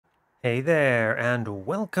Hey there, and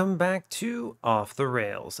welcome back to Off the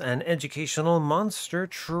Rails, an educational monster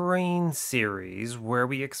train series where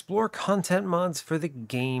we explore content mods for the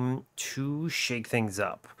game to shake things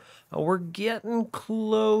up. We're getting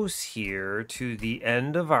close here to the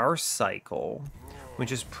end of our cycle,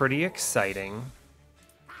 which is pretty exciting.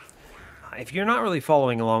 If you're not really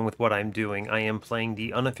following along with what I'm doing, I am playing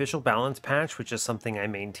the Unofficial Balance Patch, which is something I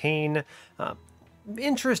maintain.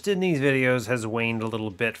 Interest in these videos has waned a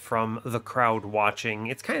little bit from the crowd watching.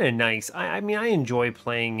 It's kind of nice. I mean, I enjoy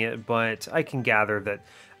playing it, but I can gather that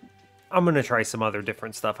I'm going to try some other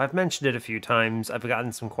different stuff. I've mentioned it a few times. I've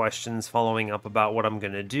gotten some questions following up about what I'm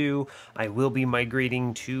going to do. I will be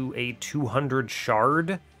migrating to a 200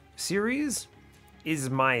 shard series,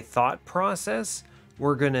 is my thought process.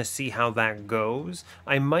 We're going to see how that goes.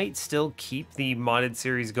 I might still keep the modded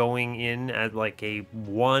series going in at like a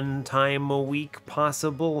one time a week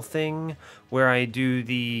possible thing where I do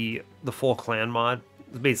the full clan mod.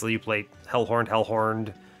 Basically, you play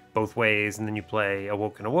Hellhorned both ways, and then you play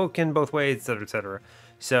Awoken both ways, etc., etc.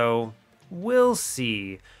 So we'll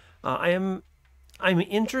see. I'm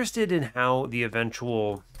interested in how the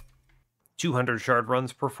eventual 200 shard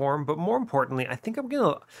runs perform, but more importantly, I think I'm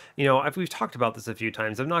gonna, we've talked about this a few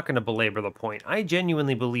times. I'm not gonna belabor the point. I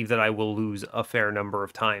genuinely believe that I will lose a fair number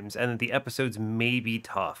of times, and that the episodes may be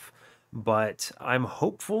tough. But I'm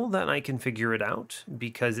hopeful that I can figure it out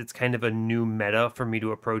because it's kind of a new meta for me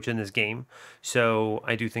to approach in this game. So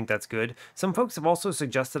I do think that's good. Some folks have also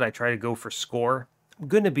suggested I try to go for score. I'm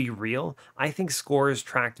gonna be real. I think score is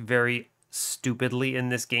tracked very stupidly in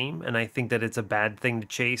this game, and I think that it's a bad thing to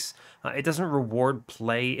chase. It doesn't reward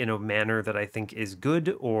play in a manner that I think is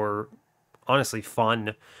good or honestly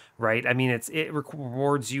fun, right? I mean, it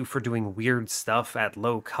rewards you for doing weird stuff at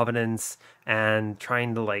low covenants and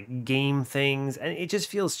trying to like game things, and it just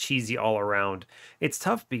feels cheesy all around. It's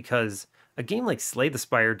tough because a game like Slay the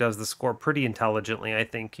Spire does the score pretty intelligently. I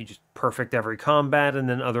think you just perfect every combat, and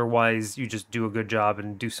then otherwise you just do a good job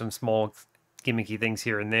and do some small gimmicky things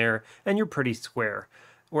here and there, and you're pretty square.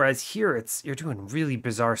 Whereas here, you're doing really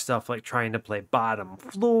bizarre stuff like trying to play bottom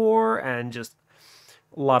floor and just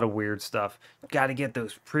a lot of weird stuff. You got to get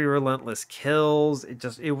those pre-relentless kills. It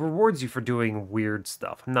rewards you for doing weird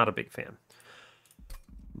stuff. I'm not a big fan.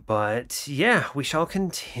 But yeah, we shall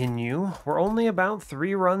continue. We're only about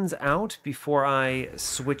 3 runs out before I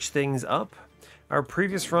switch things up. Our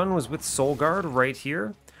previous run was with Soulguard right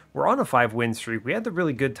here. We're on a 5-win streak. We had the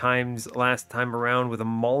really good times last time around with a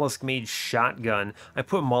Mollusk Mage shotgun. I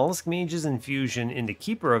put Mollusk Mage's infusion into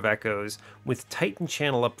Keeper of Echoes with Titan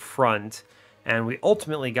Channel up front, and we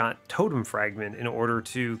ultimately got Totem Fragment in order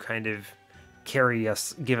to kind of carry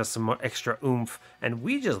us, give us some extra oomph, and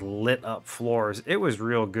we just lit up floors. It was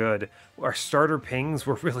real good. Our starter pings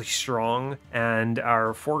were really strong, and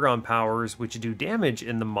our foregone powers, which do damage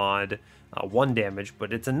in the mod, 1 damage,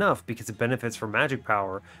 but it's enough because it benefits from magic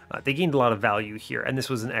power. They gained a lot of value here, and this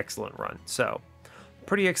was an excellent run. So,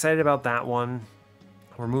 pretty excited about that one.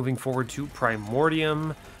 We're moving forward to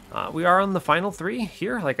Primordium. We are on the final 3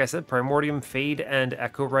 here. Like I said, Primordium, Fade, and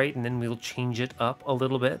Echo Right, and then we'll change it up a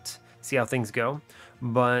little bit, see how things go.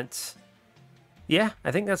 But yeah,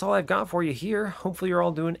 I think that's all I've got for you here. Hopefully you're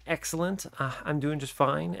all doing excellent. I'm doing just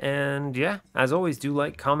fine. And yeah, as always, do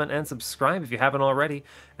like, comment, and subscribe if you haven't already.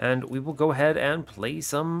 And we will go ahead and play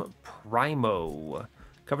some Primo.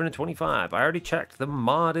 Covenant 25. I already checked. The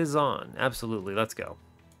mod is on. Absolutely. Let's go.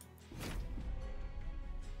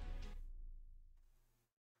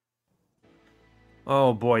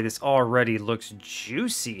 Oh boy, this already looks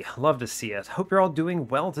juicy. Love to see it. Hope you're all doing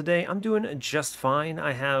well today. I'm doing just fine.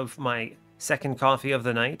 I have my second coffee of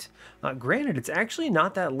the night. Granted, it's actually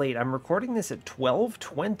not that late. I'm recording this at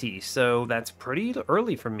 12:20, so that's pretty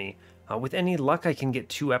early for me. With any luck, I can get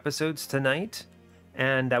 2 episodes tonight,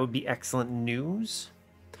 and that would be excellent news.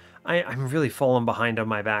 I'm really falling behind on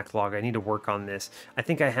my backlog. I need to work on this. I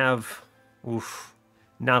think I have... Oof.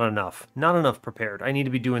 Not enough. Not enough prepared. I need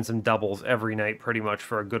to be doing some doubles every night pretty much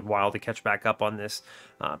for a good while to catch back up on this.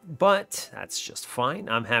 But that's just fine.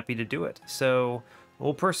 I'm happy to do it. So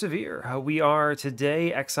we'll persevere. We are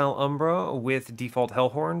today Exile Umbra with default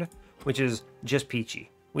Hellhorned, which is just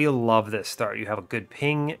peachy. We love this start. You have a good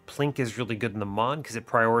ping. Plink is really good in the mod because it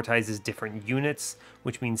prioritizes different units,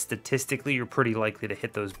 which means statistically you're pretty likely to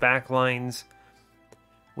hit those backlines.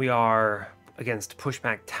 We are against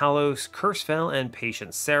Pushback Talos, Cursefell, and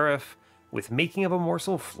Patient Seraph, with Making of a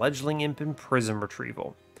Morsel, Fledgling Imp, and Prism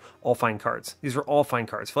Retrieval. All fine cards. These are all fine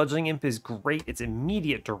cards. Fledgling Imp is great. It's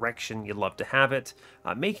immediate direction. You'd love to have it.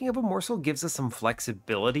 Making of a Morsel gives us some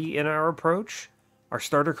flexibility in our approach. Our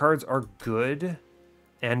starter cards are good.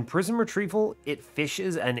 And Prism Retrieval, it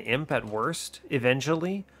fishes an imp at worst,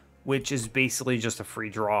 eventually, which is basically just a free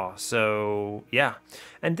draw. So, yeah.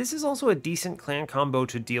 And this is also a decent clan combo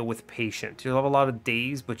to deal with Patient. You'll have a lot of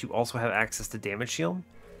days, but you also have access to damage shield.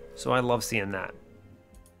 So I love seeing that.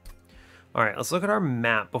 All right, let's look at our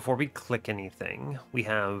map before we click anything. We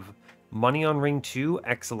have money on ring 2,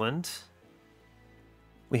 excellent.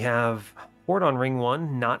 We have Horde on ring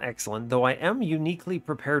 1, not excellent, though I am uniquely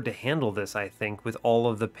prepared to handle this, I think, with all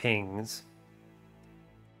of the pings.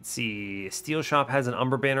 Let's see, Steel Shop has an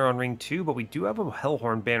Umbra banner on ring 2, but we do have a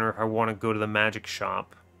Hellhorned banner if I want to go to the Magic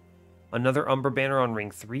Shop. Another Umbra banner on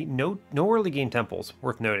ring 3, no early game temples,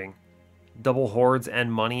 worth noting. Double hordes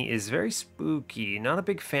and money is very spooky. Not a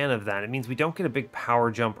big fan of that. It means we don't get a big power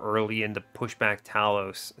jump early into pushback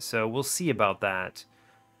Talos, so we'll see about that.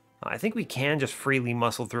 I think we can just freely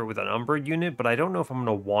muscle through it with an Umbra unit, but I don't know if I'm going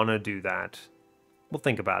to want to do that. We'll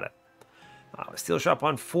think about it. Steel Shop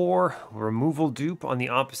on 4, removal dupe on the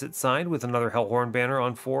opposite side with another Hellhorn banner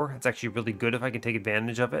on 4. It's actually really good if I can take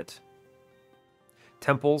advantage of it.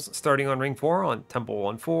 Temples starting on ring 4, on Temple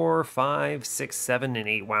on 4, 5, 6, 7, and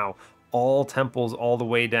 8. Wow. All temples all the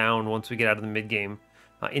way down once we get out of the mid-game,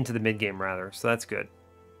 into the mid-game rather, so that's good.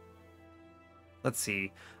 Let's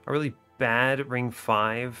see, a really bad ring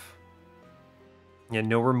 5. Yeah,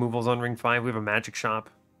 no removals on ring 5. We have a Magic Shop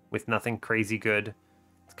with nothing crazy good.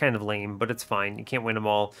 It's kind of lame, but it's fine. You can't win them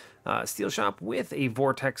all. Steel Shop with a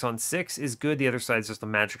Vortex on 6 is good. The other side is just a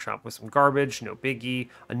Magic Shop with some garbage, no biggie.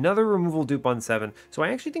 Another removal dupe on 7. So I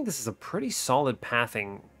actually think this is a pretty solid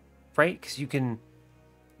pathing, right? Because you can...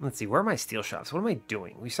 Let's see, where are my Steel Shops? What am I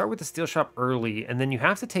doing? We start with the Steel Shop early, and then you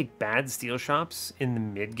have to take bad Steel Shops in the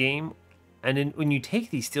mid-game. And when you take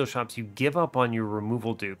these Steel Shops, you give up on your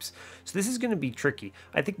removal dupes. So this is going to be tricky.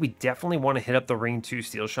 I think we definitely want to hit up the Ring 2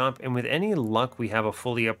 Steel Shop, and with any luck, we have a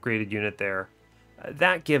fully upgraded unit there.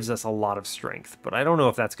 That gives us a lot of strength, but I don't know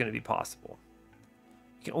if that's going to be possible.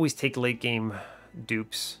 You can always take late-game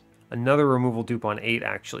dupes. Another removal dupe on 8,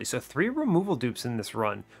 actually. So 3 removal dupes in this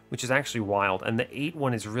run, which is actually wild. And the 8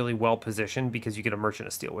 one is really well positioned because you get a Merchant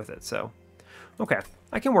of Steel with it. So, okay,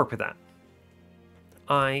 I can work with that.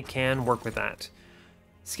 I can work with that.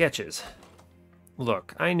 Sketches.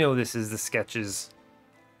 Look, I know this is the Sketches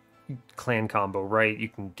clan combo, right? You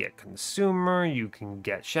can get Consumer, you can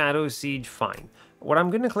get Shadow Siege, fine. What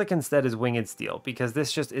I'm going to click instead is Winged Steel, because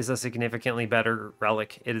this just is a significantly better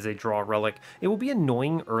relic. It is a draw relic. It will be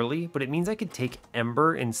annoying early, but it means I could take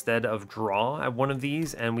Ember instead of draw at one of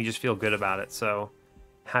these, and we just feel good about it, so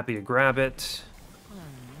happy to grab it.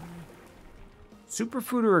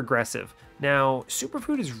 Superfood or Aggressive. Now,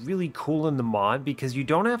 Superfood is really cool in the mod because you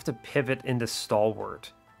don't have to pivot into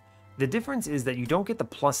Stalwart. The difference is that you don't get the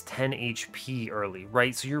plus 10 HP early,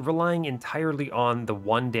 right? So you're relying entirely on the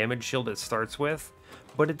 1 damage shield it starts with,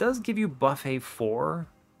 but it does give you buff 4.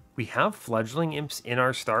 We have Fledgling Imps in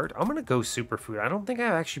our start. I'm going to go Superfood. I don't think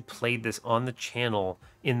I've actually played this on the channel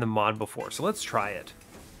in the mod before, so let's try it.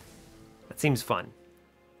 That seems fun.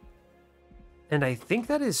 And I think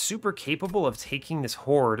that is super capable of taking this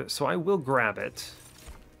Horde, so I will grab it.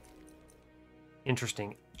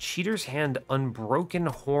 Interesting. Cheater's Hand, Unbroken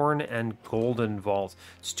Horn, and Golden Vault.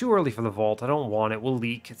 It's too early for the Vault. I don't want it. We'll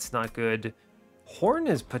leak. It's not good. Horn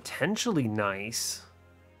is potentially nice.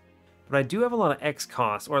 But I do have a lot of X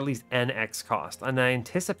cost, or at least an X cost, and I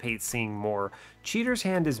anticipate seeing more. Cheater's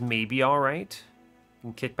Hand is maybe alright.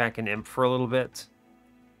 Can kick back an Imp for a little bit.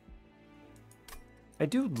 I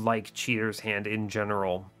do like Cheater's Hand in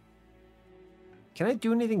general. Can I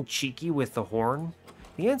do anything cheeky with the Horn?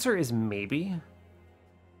 The answer is maybe.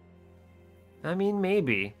 I mean,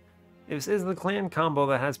 maybe. This is the clan combo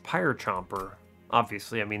that has Pyre Chomper.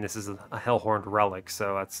 Obviously, I mean, this is a Hellhorned relic,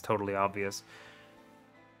 so that's totally obvious.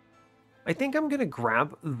 I think I'm going to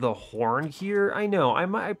grab the Horn here. I know,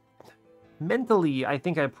 mentally, I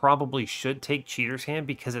think I probably should take Cheater's Hand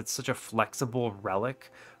because it's such a flexible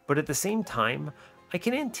relic, but at the same time, I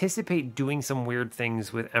can anticipate doing some weird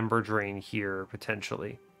things with Ember Drain here,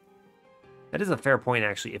 potentially. That is a fair point,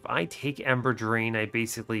 actually. If I take Ember Drain, I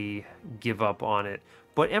basically give up on it.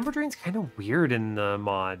 But Ember Drain's kind of weird in the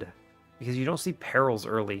mod, because you don't see perils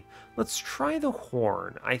early. Let's try the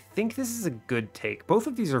Horn. I think this is a good take. Both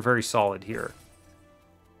of these are very solid here.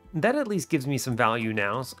 That at least gives me some value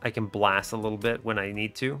now. So I can blast a little bit when I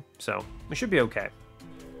need to, so it should be okay.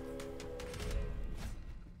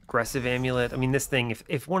 Aggressive Amulet. I mean, this thing,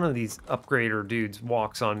 if one of these upgrader dudes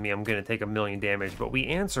walks on me, I'm going to take 1,000,000 damage, but we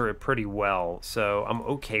answer it pretty well, so I'm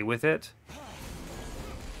okay with it.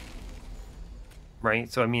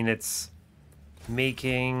 Right? So, I mean, it's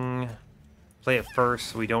making... Play it first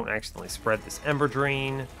so we don't accidentally spread this Ember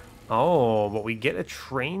Drain. Oh, but we get a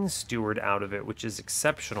train steward out of it, which is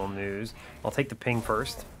exceptional news. I'll take the ping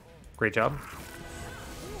first. Great job.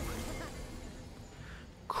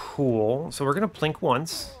 Cool. So we're going to plink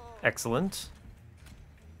once. Excellent.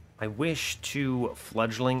 I wish to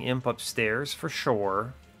fledgling imp upstairs for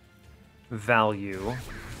sure. Value.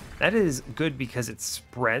 That is good because it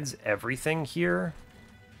spreads everything here.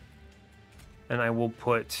 And I will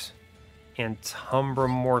put Umbra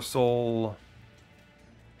morsel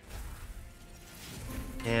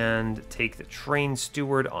and take the train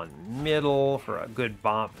steward on middle for a good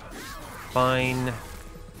bop. Fine.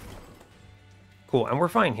 Cool, and we're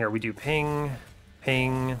fine here. We do ping,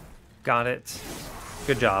 ping, got it.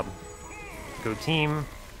 Good job. Go team.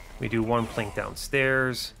 We do one plink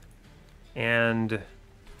downstairs. And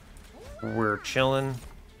we're chilling.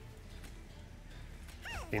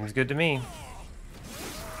 Seems good to me.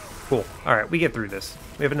 Cool. Alright, we get through this.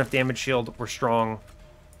 We have enough damage shield. We're strong.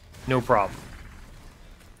 No problem.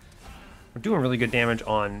 We're doing really good damage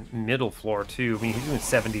on middle floor, too. I mean, he's doing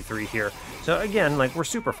 73 here. So, again, like, we're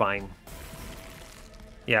super fine.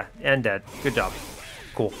 Yeah, and dead. Good job.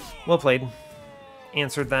 Cool. Well played.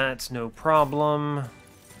 Answered that. No problem.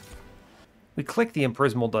 We click the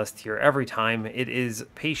Impersonal Dust here every time. It is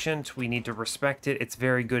patient. We need to respect it. It's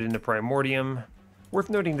very good in the Primordium. Worth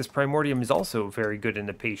noting, this Primordium is also very good in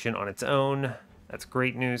the Patient on its own. That's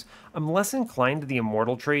great news. I'm less inclined to the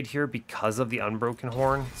Immortal trade here because of the Unbroken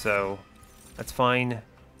Horn, so that's fine.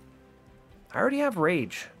 I already have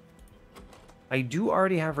Rage. I do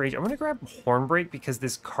already have Rage. I'm going to grab Hornbreak because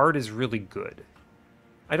this card is really good.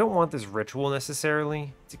 I don't want this Ritual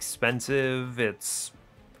necessarily. It's expensive.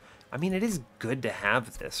 I mean, it is good to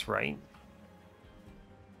have this, right?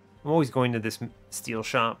 I'm always going to this steel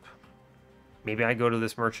shop. Maybe I go to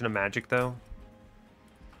this Merchant of Magic, though.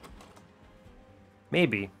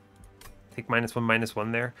 Maybe. Take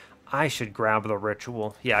 -1/-1 there. I should grab the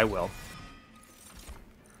Ritual. Yeah, I will.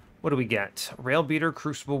 What do we get? Rail Beater,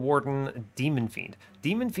 Crucible Warden, Demon Fiend.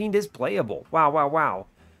 Demon Fiend is playable. Wow, wow, wow.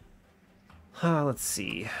 Let's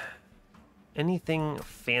see. Anything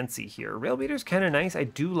fancy here? Rail Beater's kind of nice. I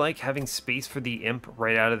do like having space for the imp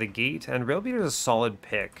right out of the gate, and Rail Beater's a solid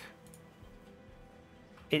pick.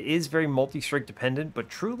 It is very multi-strike dependent, but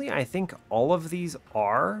truly I think all of these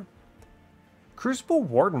are. Crucible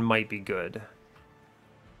Warden might be good.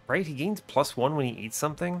 Right? He gains +1 when he eats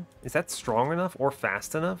something. Is that strong enough or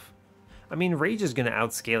fast enough? I mean, Rage is going to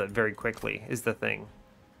outscale it very quickly, is the thing.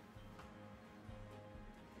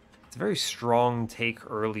 It's a very strong take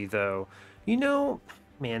early, though. You know,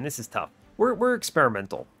 man, this is tough. We're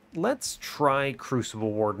experimental. Let's try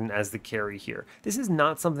Crucible Warden as the carry here. This is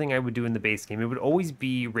not something I would do in the base game. It would always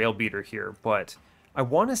be Rail Beater here, but I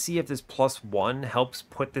want to see if this +1 helps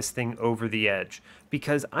put this thing over the edge,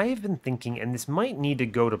 because I have been thinking, and this might need to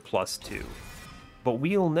go to +2, but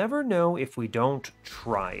we'll never know if we don't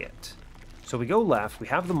try it. So we go left, we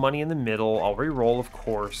have the money in the middle, I'll re-roll, of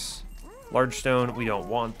course. Largestone, we don't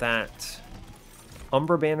want that.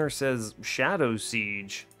 Umbra Banner says Shadow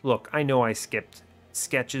Siege. Look, I know I skipped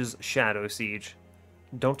Sketch's Shadow Siege.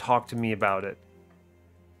 Don't talk to me about it.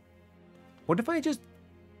 What if I just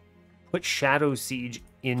put Shadow Siege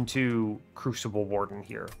into Crucible Warden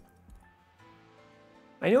here?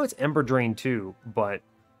 I know it's Ember Drain too, but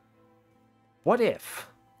what if?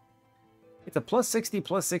 It's a +60,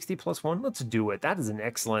 +60, +1. Let's do it. That is an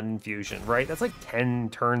excellent infusion, right? That's like 10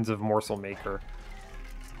 turns of Morsel Maker.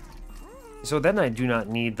 So then I do not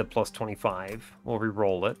need the +25. We'll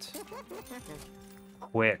re-roll it.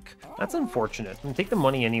 Quick. That's unfortunate. I'm gonna take the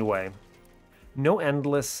money anyway. No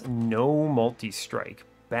Endless, no Multi-Strike.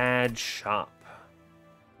 Bad shop.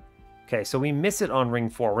 Okay, so we miss it on ring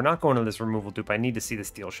 4. We're not going to this removal dupe. I need to see the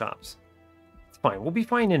steel shops. It's fine. We'll be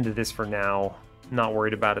fine into this for now. Not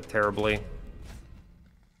worried about it terribly.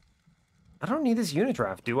 I don't need this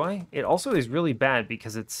Unidraft, do I? It also is really bad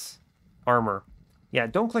because it's armor. Yeah,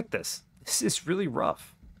 don't click this. This is really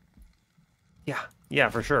rough. Yeah,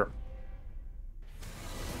 for sure.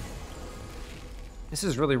 This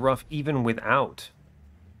is really rough even without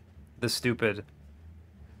the stupid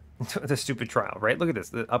trial, right? Look at this,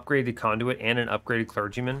 the upgraded conduit and an upgraded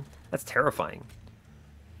clergyman. That's terrifying.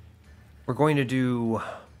 We're going to do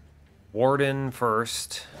Warden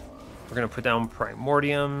first. We're going to put down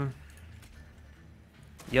Primordium.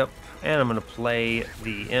 Yep, and I'm going to play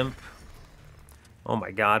the imp. Oh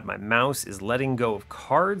my god, my mouse is letting go of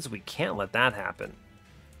cards. We can't let that happen.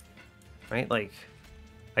 Right, like,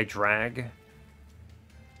 I drag.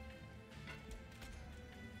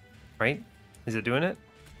 Right? Is it doing it?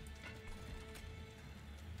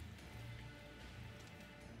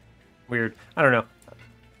 Weird. I don't know.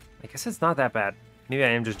 I guess it's not that bad. Maybe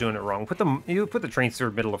I am just doing it wrong. You put the train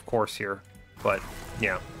through middle, of course, here. But,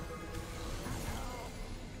 yeah.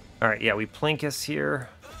 Alright, yeah, we Plinkus here.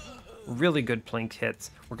 Really good Plink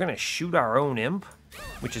hits. We're going to shoot our own Imp,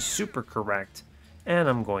 which is super correct. And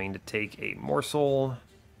I'm going to take a Morsel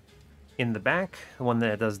in the back, the one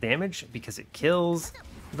that does damage, because it kills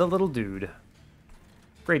the little dude.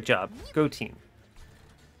 Great job. Go team.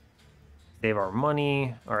 Save our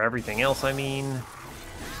money, or everything else, I mean.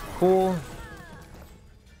 Cool.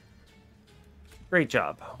 Great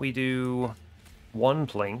job. We do 1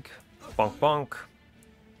 Plink. Bonk bonk.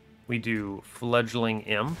 We do Fledgling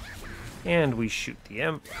Imp. And we shoot the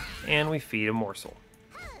Imp. And we feed a Morsel.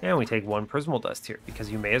 And we take 1 Prismal Dust here,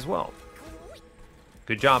 because you may as well.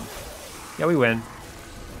 Good job. Yeah, we win.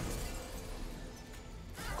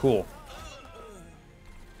 Cool.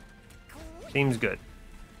 Seems good.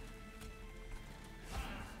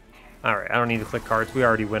 Alright, I don't need to click cards. We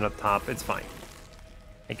already win up top. It's fine.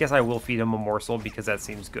 I guess I will feed him a morsel because that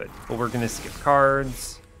seems good. But we're going to skip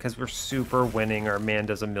cards because we're super winning. Our man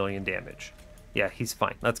does 1,000,000 damage. Yeah, he's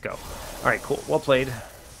fine. Let's go. Alright, cool. Well played.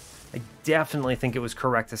 I definitely think it was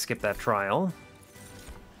correct to skip that trial.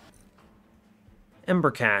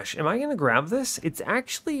 Ember Cache. Am I going to grab this? It's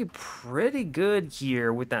actually pretty good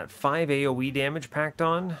here with that 5 AoE damage packed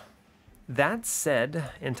on. That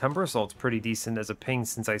said, Entumber Assault's pretty decent as a ping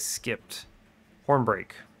since I skipped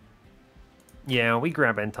Hornbreak. Yeah, we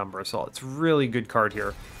grab Entumber Assault. It's a really good card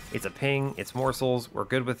here. It's a ping, it's morsels, we're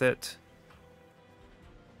good with it.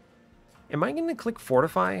 Am I going to click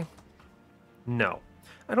Fortify? No.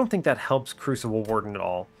 I don't think that helps Crucible Warden at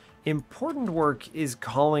all. Important Work is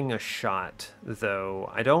calling a shot,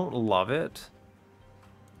 though. I don't love it.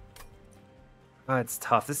 It's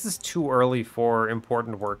tough. This is too early for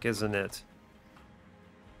Important Work, isn't it?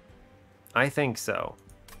 I think so.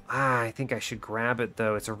 I think I should grab it,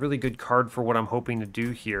 though. It's a really good card for what I'm hoping to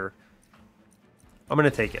do here. I'm going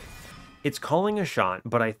to take it. It's calling a shot,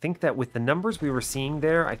 but I think that with the numbers we were seeing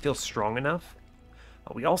there, I feel strong enough.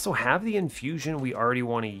 We also have the infusion we already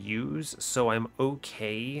want to use, so I'm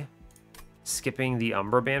okay skipping the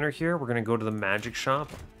Umbra banner here. We're going to go to the magic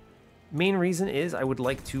shop. Main reason is I would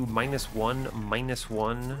like to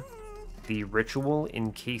 -1/-1 the ritual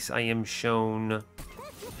in case I am shown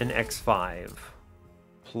an X5.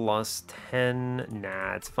 +10,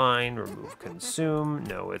 nah, it's fine. Remove consume,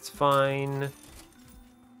 no, it's fine.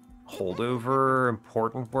 Holdover,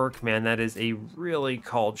 Important Work, man, that is a really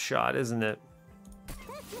called shot, isn't it?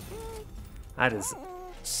 That is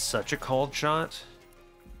such a called shot.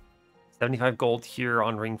 75 gold here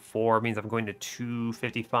on ring 4 means I'm going to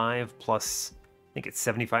 255 plus, I think it's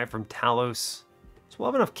 75 from Talos. So we'll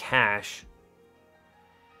have enough cash.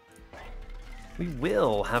 We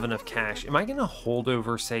will have enough cash. Am I going to hold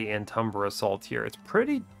over, say, Entumber Assault here? It's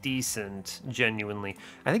pretty decent, genuinely.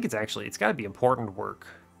 I think it's got to be Important Work.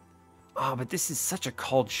 Oh, but this is such a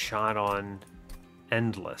called shot on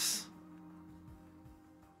Endless.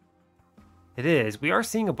 It is. We are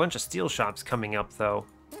seeing a bunch of steel shops coming up, though.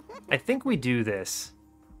 I think we do this.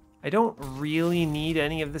 I don't really need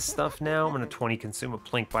any of this stuff now. I'm going to 20 consume a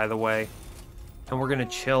Plink, by the way. And we're going to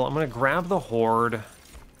chill. I'm going to grab the Horde.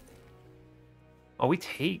 Oh, we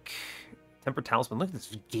take Tempered Talisman. Look at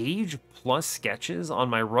this. Gauge plus sketches on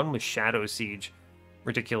my run with Shadow Siege.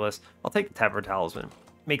 Ridiculous. I'll take the Tempered Talisman.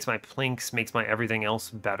 Makes my Plinks, makes my everything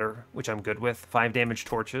else better, which I'm good with. 5 damage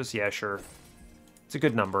torches. Yeah, sure. It's a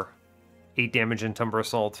good number. 8 damage in Entumber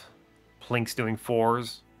Assault. Plink's doing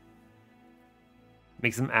 4s.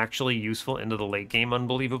 Makes them actually useful into the late game,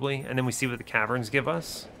 unbelievably. And then we see what the caverns give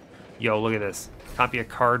us. Yo, look at this. Copy a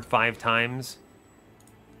card 5 times.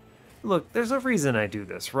 Look, there's a reason I do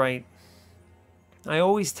this, right? I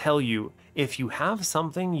always tell you, if you have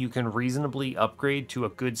something you can reasonably upgrade to a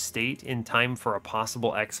good state in time for a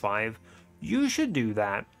possible X5, you should do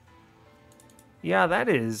that. Yeah, that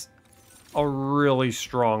is a really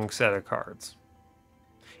strong set of cards.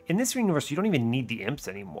 In this universe, you don't even need the imps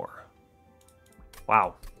anymore.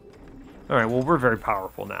 Wow. Alright, well, we're very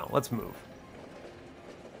powerful now. Let's move.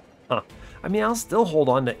 Huh. I mean, I'll still hold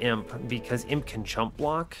on to Imp, because Imp can chump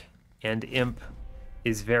block, and Imp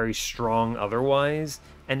is very strong otherwise,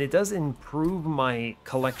 and it does improve my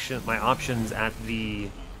collection, my options at the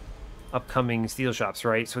upcoming steel shops,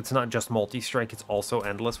 right? So it's not just multi-strike, it's also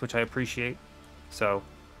endless, which I appreciate. So,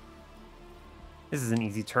 this is an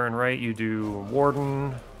easy turn, right? You do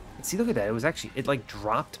Warden. See, look at that. It was actually, it like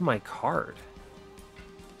dropped my card.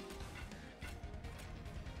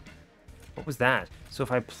 What was that? So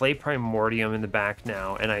if I play Primordium in the back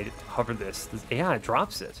now and I hover this, yeah, it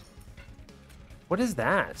drops it. What is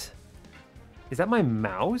that? Is that my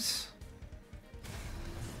mouse?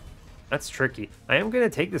 That's tricky. I am going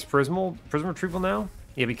to take this Prism Retrieval now.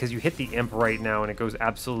 Yeah, because you hit the Imp right now and it goes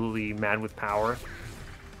absolutely mad with power.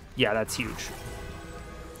 Yeah, that's huge.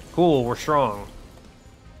 Cool, we're strong.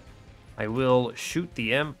 I will shoot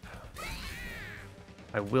the Imp.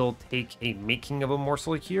 I will take a Making of a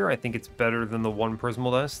Morsel here. I think it's better than the 1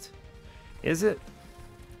 Prismal Dust. Is it?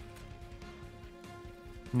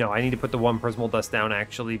 No, I need to put the 1 Prismal Dust down,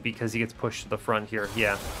 actually, because he gets pushed to the front here.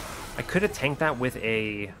 Yeah. I could have tanked that with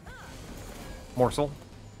a Morsel,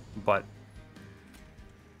 but...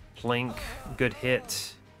 Blink, good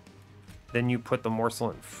hit. Then you put the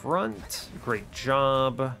Morsel in front. Great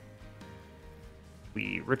job.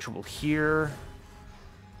 We Ritual here.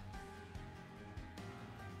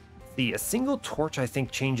 A single torch, I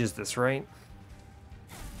think, changes this, right?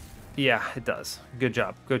 Yeah, it does. Good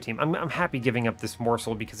job. Go team. I'm happy giving up this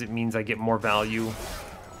Morsel because it means I get more value.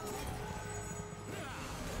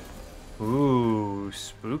 Ooh,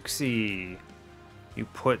 spooksy. You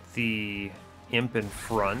put the Imp in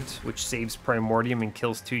front, which saves Primordium and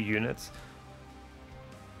kills 2 units.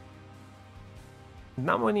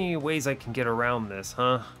 Not many ways I can get around this,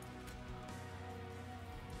 huh?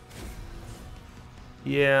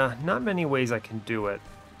 Yeah, not many ways I can do it.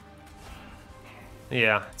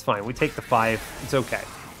 Yeah, it's fine. We take the 5. It's okay.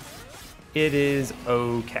 It is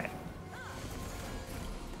okay.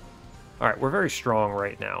 Alright, we're very strong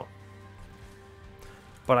right now.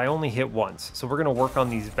 But I only hit once, so we're going to work on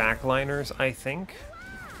these backliners, I think.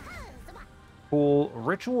 Cool.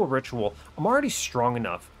 Ritual. I'm already strong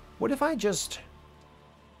enough. What if I just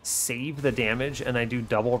save the damage and I do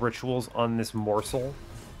double rituals on this Morsel?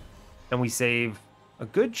 And we save a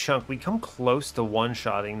good chunk. We come close to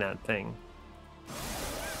one-shotting that thing.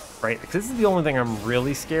 Right? Because this is the only thing I'm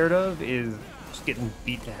really scared of, is just getting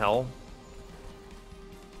beat to hell.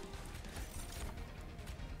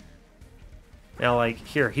 Now, like,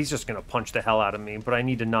 here, he's just going to punch the hell out of me, but I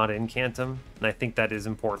need to not incant him, and I think that is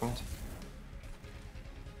important.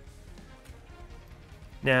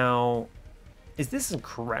 Now, is this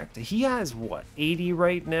incorrect? He has, what, 80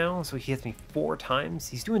 right now? So he hits me 4 times?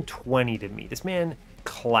 He's doing 20 to me. This man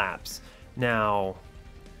claps. Now,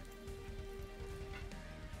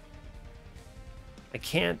 I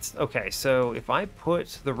can't... Okay, so if I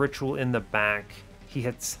put the Ritual in the back, he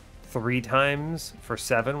hits 3 times for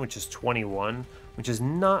 7, which is 21, which is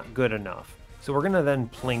not good enough. So we're going to then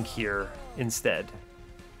plink here instead.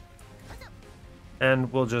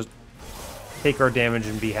 And we'll just take our damage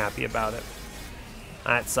and be happy about it.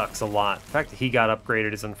 That sucks a lot. The fact that he got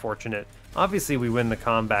upgraded is unfortunate. Obviously, we win the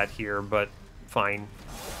combat here, but fine.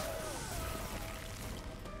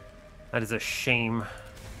 That is a shame.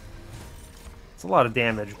 It's a lot of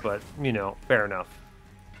damage, but, you know, fair enough.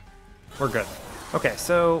 We're good. Okay,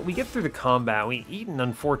 so we get through the combat. We eat an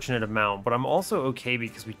unfortunate amount, but I'm also okay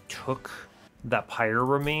because we took that Pyre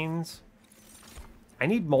Remains. I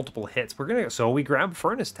need multiple hits. So we grab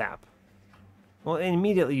Furnace Tap. Well, and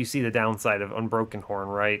immediately you see the downside of Unbroken Horn,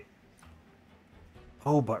 right?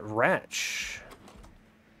 Oh, but Wretch.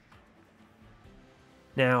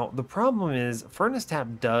 Now, the problem is, Furnace Tap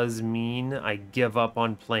does mean I give up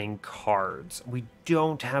on playing cards. We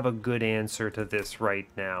don't have a good answer to this right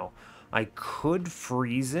now. I could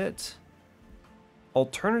freeze it.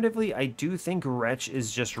 Alternatively, I do think Wretch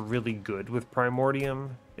is just really good with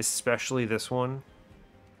Primordium, especially this one.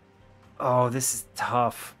 Oh, this is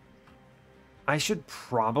tough. I should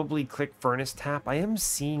probably click Furnace Tap. I am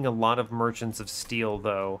seeing a lot of Merchants of Steel,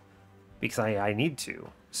 though, because I need to.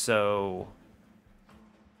 So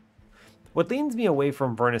what leans me away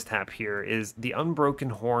from Furnace Tap here is the Unbroken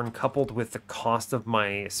Horn coupled with the cost of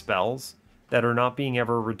my spells that are not being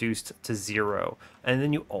ever reduced to 0. And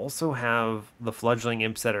then you also have the Fledgling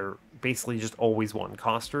Imps that are basically just always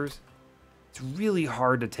 1-costers. It's really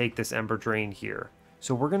hard to take this Ember Drain here.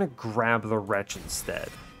 So we're going to grab the Wretch instead.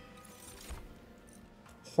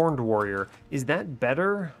 Horned Warrior. Is that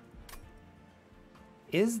better?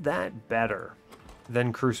 Is that better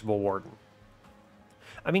than Crucible Warden?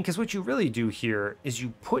 I mean, because what you really do here is you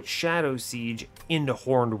put Shadow Siege into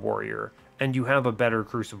Horned Warrior, and you have a better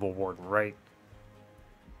Crucible Warden, right?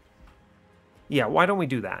 Yeah, why don't we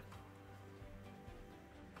do that?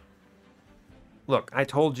 Look, I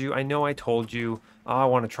told you, I know I told you, oh, I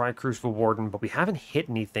want to try Crucible Warden, but we haven't hit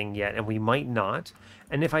anything yet, and we might not.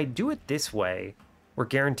 And if I do it this way, we're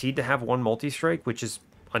guaranteed to have 1 multi-strike, which is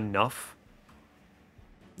enough.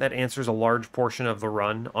 That answers a large portion of the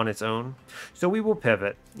run on its own. So we will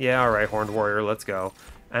pivot. Yeah, alright, Horned Warrior, let's go.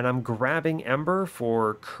 And I'm grabbing Ember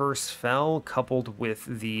for Curse Fell, coupled with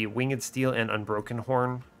the Winged Steel and Unbroken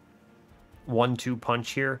Horn. 1-2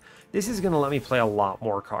 punch here. This is going to let me play a lot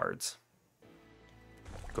more cards.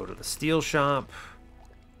 Go to the steel shop.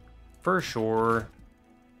 For sure.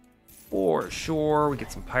 For sure. We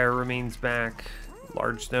get some pyro remains back.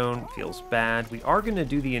 Largestone feels bad. We are going to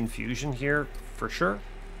do the infusion here for sure,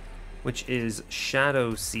 which is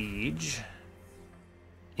Shadow Siege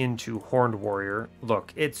into Horned Warrior.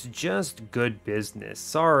 Look, it's just good business.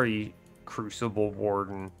 Sorry, Crucible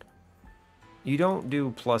Warden. You don't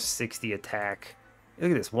do plus 60 attack.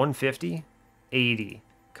 Look at this, 150, 80.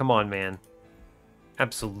 Come on, man.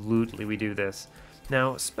 Absolutely, we do this.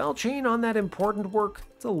 Now, Spell Chain on that important work,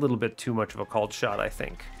 it's a little bit too much of a called shot, I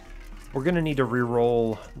think. We're going to need to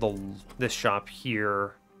reroll this shop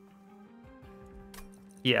here.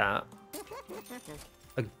 Yeah.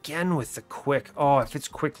 Again with the quick. Oh, if it's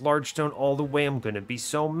quick Largestone all the way, I'm going to be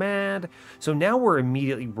so mad. So now we're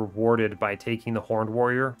immediately rewarded by taking the Horned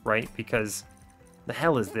Warrior, right? Because the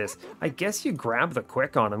hell is this? I guess you grab the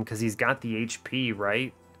quick on him because he's got the HP,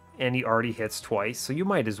 right? And he already hits twice, so you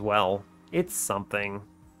might as well. It's something.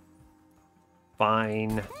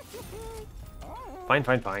 Fine. Fine,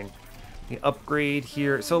 fine, fine. The upgrade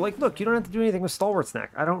here. So, like, look, you don't have to do anything with Stalwart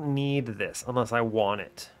Snack. I don't need this unless I want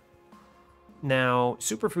it. Now,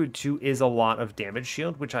 Superfood 2 is a lot of damage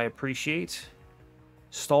shield, which I appreciate.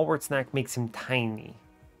 Stalwart Snack makes him tiny,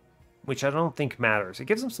 which I don't think matters. It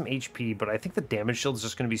gives him some HP, but I think the damage shield is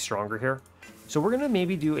just going to be stronger here. So we're going to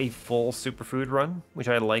maybe do a full Superfood run, which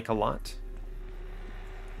I like a lot.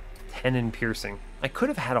 10 in Piercing. I could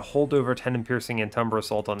have had a holdover 10 in Piercing and Umbra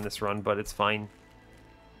Assault on this run, but it's fine.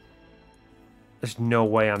 There's no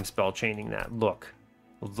way I'm spell chaining that. Look.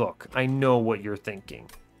 Look. I know what you're thinking.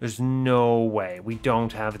 There's no way. We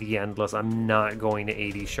don't have the Endless. I'm not going to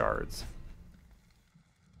 80 shards.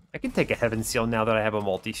 I can take a Heaven Seal now that I have a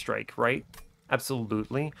multi-strike, right?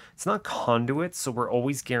 Absolutely. It's not Conduit, so we're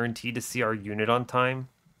always guaranteed to see our unit on time.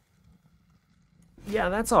 Yeah,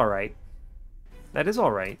 that's alright. That is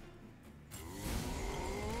alright.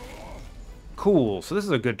 Cool. So this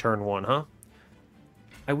is a good turn one, huh?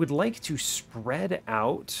 I would like to spread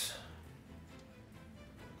out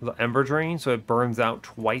the Ember Drain so it burns out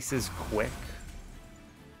twice as quick.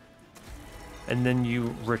 And then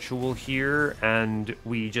you Ritual here, and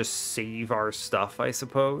we just save our stuff, I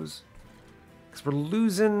suppose. Because we're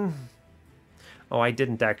losing... Oh, I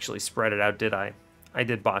didn't actually spread it out, did I? I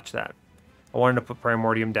did botch that. I wanted to put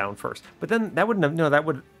Primordium down first. But then that wouldn't have... No, that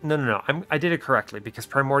would... No. I did it correctly, because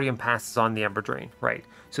Primordium passes on the Ember Drain. Right.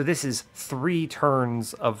 So this is 3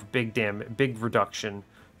 turns of big reduction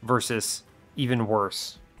versus even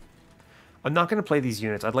worse. I'm not going to play these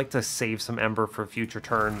units. I'd like to save some Ember for future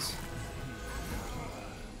turns.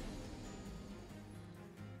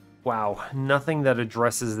 Wow, nothing that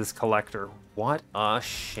addresses this collector. What a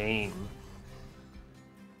shame.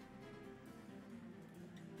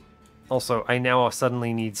 Also, I now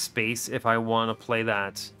suddenly need space if I want to play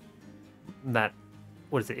that,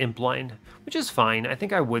 what is it, Imp Line? Which is fine, I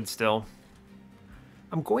think I would still.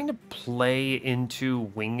 I'm going to play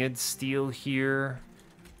into Winged Steel here,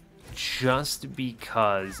 just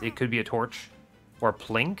because it could be a Torch, or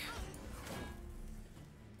Plink.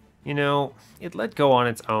 You know, it let go on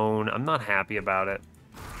its own. I'm not happy about it.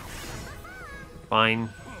 Fine.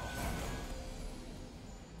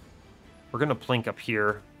 We're going to Plink up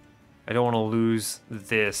here. I don't want to lose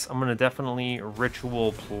this. I'm going to definitely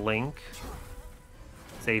Ritual Plink.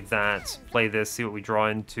 Save that. Play this. See what we draw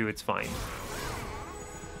into. It's fine.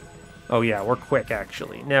 Oh yeah, we're quick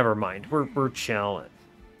actually. Never mind. We're chilling.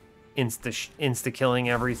 Insta-killing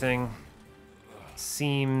everything.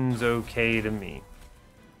 Seems okay to me.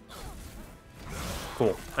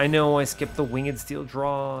 Cool. I know I skipped the Winged Steel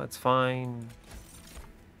draw. It's fine.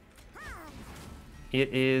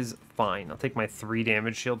 It is fine. I'll take my 3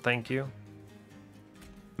 damage shield, thank you.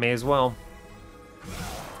 May as well.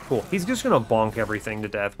 Cool. He's just going to bonk everything to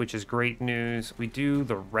death, which is great news. We do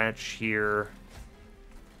the Wretch here.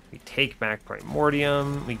 We take back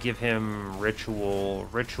Primordium. We give him Ritual.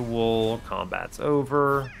 Ritual. Combat's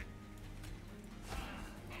over.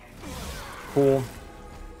 Cool.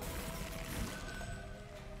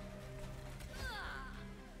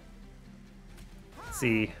 Let's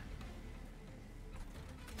see.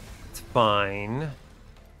 It's fine.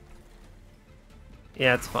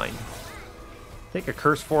 Yeah, it's fine. Take a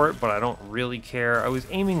curse for it, but I don't really care. I was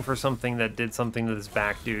aiming for something that did something to this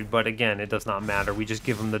back dude, but again, it does not matter. We just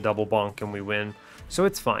give him the double bonk and we win. So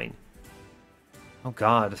it's fine. Oh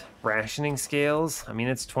god, rationing scales? I mean,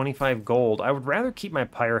 it's 25 gold. I would rather keep my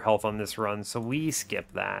Pyre health on this run, so we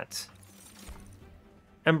skip that.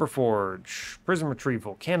 Emberforge, Prism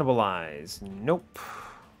Retrieval, Cannibalize. Nope.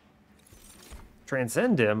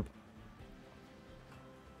 Transcend Imp.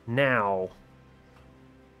 Now.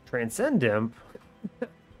 Transcend Imp.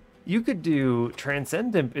 You could do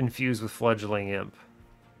Transcendent infused with Fledgling Imp.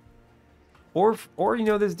 Or, you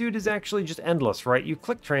know, this dude is actually just endless, right? You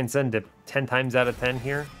click Transcendent 10 times out of 10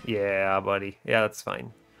 here. Yeah, buddy. Yeah, that's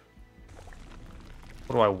fine.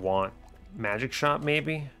 What do I want? Magic Shop,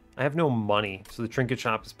 maybe? I have no money, so the Trinket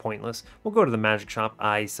Shop is pointless. We'll go to the Magic Shop,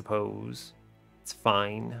 I suppose. It's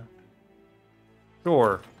fine.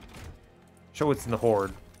 Sure. Show what's in the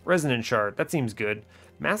Hoard. Resonant Shard, that seems good.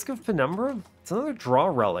 Mask of Penumbra? It's another draw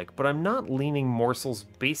relic, but I'm not leaning morsels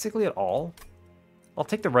basically at all. I'll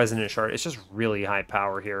take the Resonant Shard. It's just really high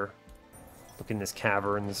power here. Look in this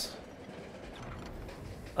Caverns.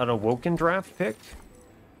 An Awoken draft pick?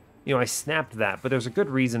 You know, I snapped that, but there's a good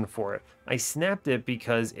reason for it. I snapped it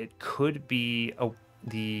because it could be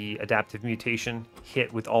the adaptive mutation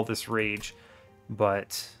hit with all this rage,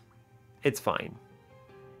 but it's fine.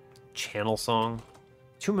 Channel Song.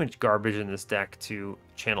 Too much garbage in this deck to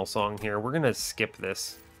Channel Song here. We're going to skip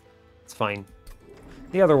this. It's fine.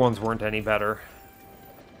 The other ones weren't any better.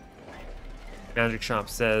 Magic Shop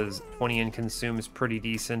says 20 and consume is pretty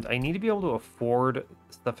decent. I need to be able to afford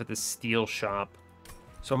stuff at the Steel Shop.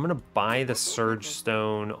 So I'm going to buy the Surge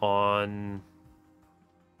Stone on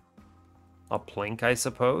a Plink, I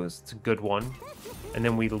suppose. It's a good one. And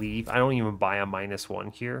then we leave. I don't even buy a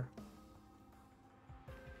 -1 here.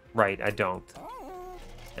 Right, I don't.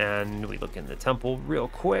 And we look in the temple real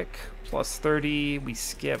quick. Plus 30, we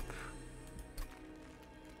skip.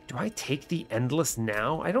 Do I take the Endless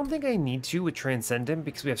now? I don't think I need to with Transcendent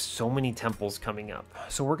because we have so many temples coming up.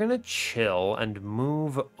 So we're going to chill and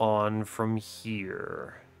move on from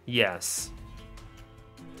here. Yes.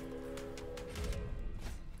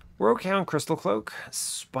 We're okay on Crystal Cloak.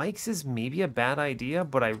 Spikes is maybe a bad idea,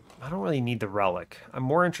 but I don't really need the relic. I'm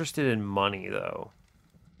more interested in money, though.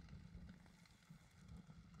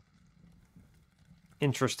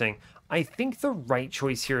 Interesting. I think the right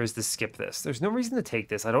choice here is to skip this. There's no reason to take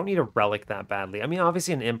this. I don't need a relic that badly. I mean,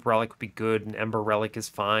 obviously an Imp relic would be good. An Ember relic is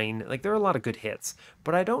fine. Like, there are a lot of good hits.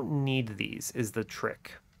 But I don't need these, is the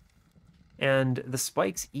trick. And the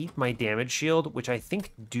spikes eat my damage shield, which I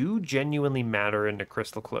think do genuinely matter in the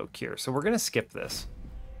Crystal Cloak here. So we're going to skip this.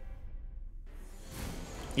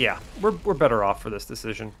 Yeah, we're better off for this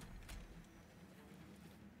decision.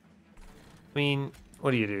 I mean,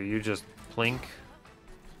 what do? You just plink.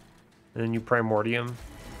 And then you Primordium.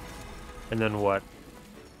 And then what?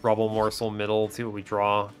 Rubble Morsel middle, see what we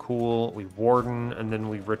draw. Cool. We Warden, and then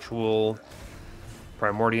we Ritual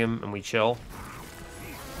Primordium, and we chill.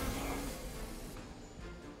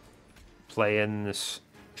 Play in this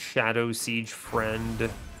Shadow Siege Friend.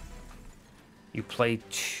 You play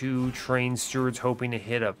 2 Train Stewards hoping to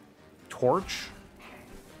hit a Torch.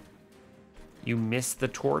 You miss the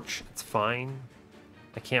Torch, it's fine.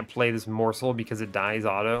 I can't play this Morsel because it dies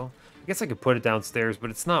auto. I guess I could put it downstairs, but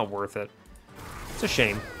it's not worth it. It's a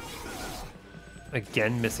shame.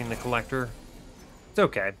 Again, missing the Collector. It's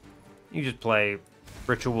okay. You just play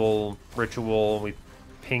Ritual, we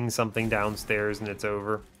ping something downstairs, and it's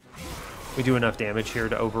over. We do enough damage here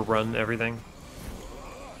to overrun everything.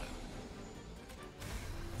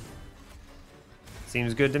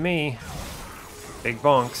 Seems good to me. Big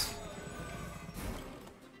bonks.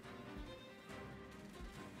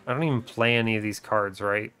 I don't even play any of these cards,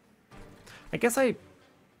 right? I guess I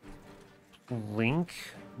link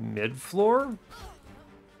mid-floor?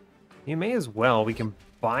 You may as well. We can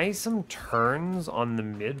buy some turns on the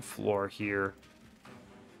mid-floor here.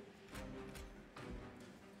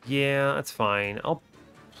 Yeah, that's fine. I'll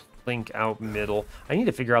link out middle. I need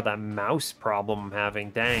to figure out that mouse problem I'm having.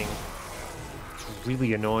 Dang. It's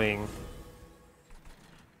really annoying.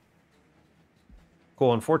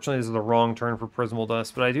 Cool, unfortunately this is the wrong turn for Prismal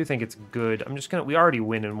Dust, but I do think it's good. I'm just gonna, we already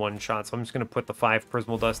win in one shot, so I'm just gonna put the 5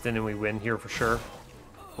 Prismal Dust in and we win here for sure.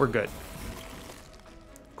 We're good.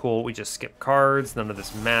 Cool, we just skip cards, none of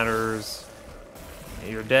this matters.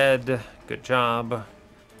 You're dead, good job.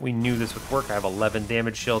 We knew this would work. I have 11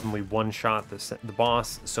 damage shield and we one-shot the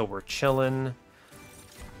boss, so we're chilling.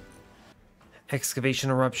 Excavation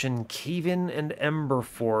Eruption, Cave-In, and Ember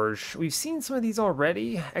Forge. We've seen some of these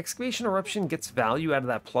already. Excavation Eruption gets value out of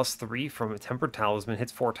that +3 from a Tempered Talisman.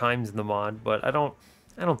 Hits 4 times in the mod, but I don't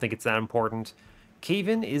think it's that important.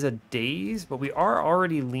 Cave-In is a daze, but we are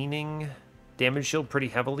already leaning damage shield pretty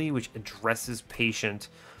heavily, which addresses Patient.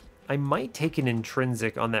 I might take an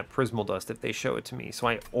Intrinsic on that Prismal Dust if they show it to me, so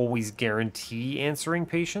I always guarantee answering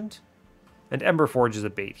Patient. And Ember Forge is a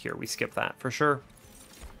bait here. We skip that for sure.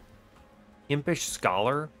 Impish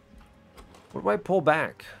Scholar? What do I pull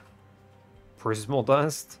back? Prismal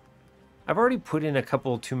Dust? I've already put in a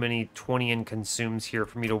couple too many 20 and consumes here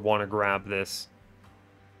for me to want to grab this.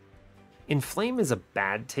 Inflame is a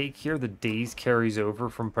bad take here. The daze carries over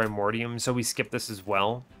from Primordium, so we skip this as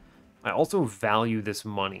well. I also value this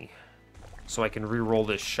money, so I can re-roll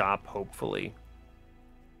this shop, hopefully.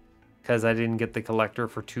 Because I didn't get the collector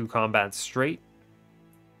for 2 combats straight.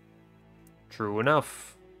 True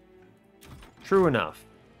enough. True enough.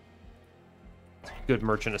 Good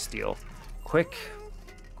Merchant of Steel. Quick.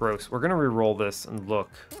 Gross. We're going to re-roll this and look.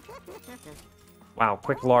 Wow,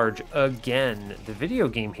 quick large again. The video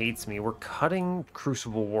game hates me. We're cutting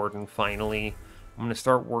Crucible Warden finally. I'm going to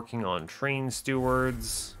start working on Train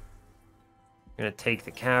Stewards. I'm going to take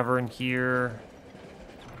the Cavern here.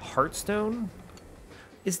 Heartstone?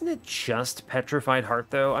 Isn't it just Petrified Heart,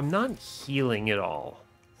 though? I'm not healing at all,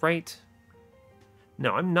 right?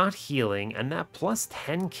 No, I'm not healing, and that plus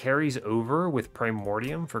 10 carries over with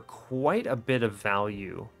Primordium for quite a bit of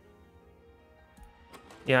value.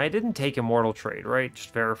 Yeah, I didn't take Immortal Trade, right?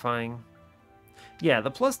 Just verifying. Yeah,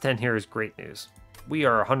 the plus 10 here is great news. We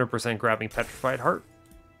are 100% grabbing Petrified Heart.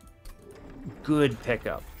 Good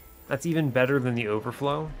pickup. That's even better than the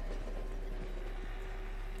Overflow.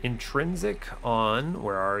 Intrinsic on,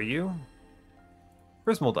 where are you?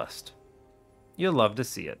 Prismal Dust. You'll love to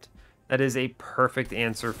see it. That is a perfect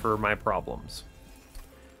answer for my problems.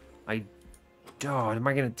 Oh, am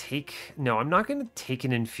I going to take... No, I'm not going to take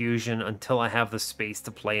an infusion until I have the space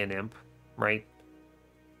to play an imp, right?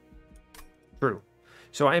 True.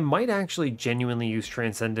 So I might actually genuinely use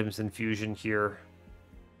Transcendence Infusion here.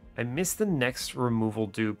 I missed the next removal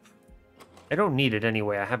dupe. I don't need it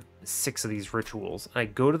anyway. I have 6 of these rituals. I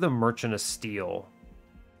go to the Merchant of Steel.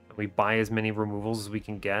 We buy as many removals as we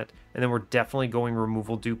can get. And then we're definitely going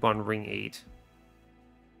removal dupe on Ring 8.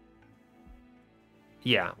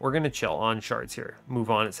 Yeah, we're going to chill on shards here. Move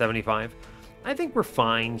on at 75. I think we're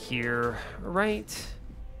fine here, right?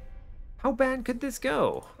 How bad could this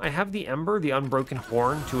go? I have the Ember, the Unbroken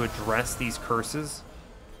Horn, to address these curses.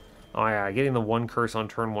 Oh yeah, getting the 1 curse on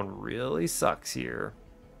turn 1 really sucks here.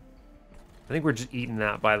 I think we're just eating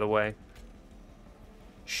that, by the way.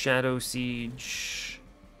 Shadow Siege.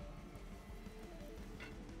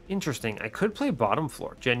 Interesting. I could play bottom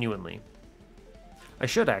floor, genuinely. I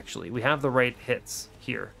should, actually. We have the right hits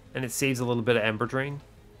here, and it saves a little bit of Ember Drain.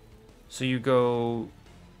 So you go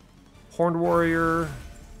Horned Warrior,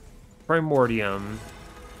 Primordium,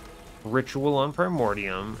 Ritual on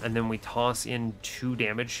Primordium, and then we toss in 2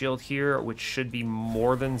 damage shield here, which should be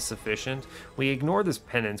more than sufficient. We ignore this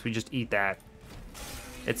penance, we just eat that.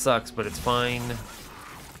 It sucks, but it's fine.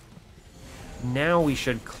 Now we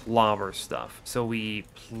should clobber stuff. So we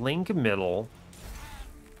plink middle.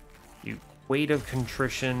 You Weight of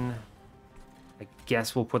Contrition. I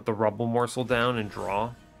guess we'll put the Rubble Morsel down and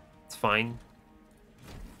draw. It's fine.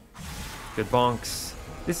 Good bonks.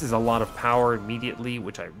 This is a lot of power immediately,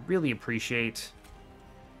 which I really appreciate.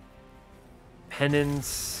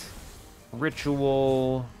 Penance.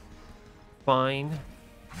 Ritual. Fine.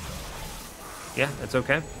 Yeah, that's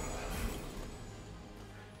okay.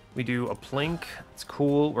 We do a plink. It's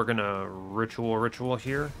cool. We're gonna ritual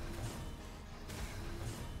here.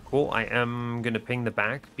 Cool. I am gonna ping the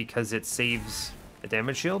back because it saves a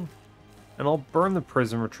damage shield. And I'll burn the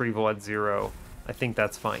Prism Retrieval at 0. I think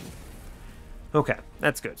that's fine. Okay,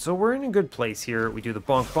 that's good. So we're in a good place here. We do the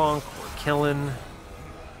bonk bonk. We're killing.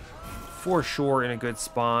 For sure in a good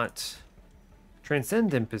spot.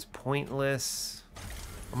 Transcendent is pointless.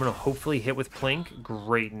 I'm gonna hopefully hit with plink.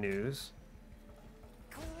 Great news.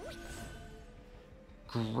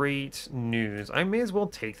 Great news. I may as well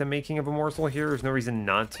take the Making of a Morsel here. There's no reason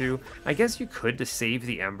not to. I guess you could to save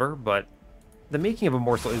the Ember, but the Making of a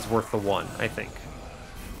Morsel is worth the 1, I think.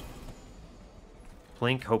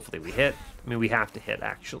 Plink, hopefully we hit. I mean, we have to hit,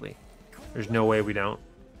 actually. There's no way we don't.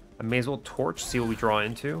 I may as well Torch, see what we draw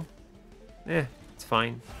into. It's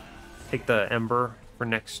fine. Take the Ember for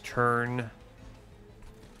next turn.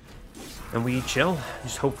 And we chill.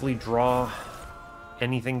 Just hopefully draw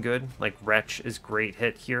anything good. Like Wretch is great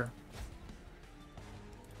hit here.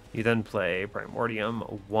 You then play Primordium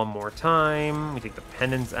 1 more time. We take the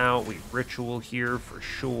Penance out. We Ritual here for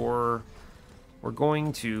sure. We're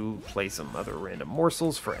going to play some other random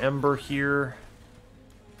morsels for Ember here.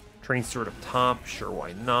 Train Steward up top. Sure,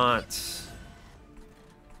 why not?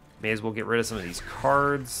 May as well get rid of some of these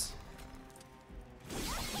cards.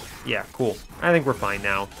 Yeah, cool. I think we're fine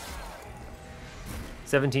now.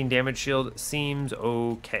 17 damage shield seems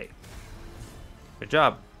okay. Good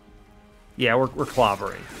job. Yeah, we're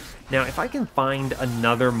clobbering. Now, if I can find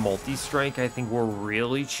another multi-strike, I think we're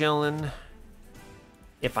really chilling.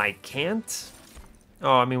 If I can't...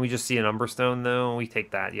 Oh, I mean, we just see an Umberstone, though. We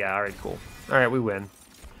take that. Yeah, all right, cool. All right, we win.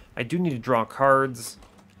 I do need to draw cards.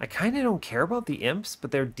 I kind of don't care about the imps,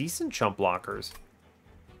 but they're decent chump blockers.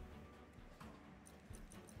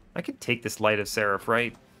 I could take this Light of Seraph,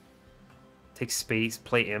 right? Take space,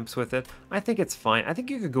 play imps with it. I think it's fine. I think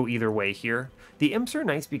you could go either way here. The imps are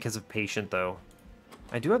nice because of Patient, though.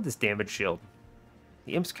 I do have this damage shield.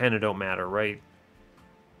 The imps kind of don't matter, right?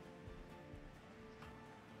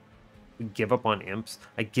 We give up on imps.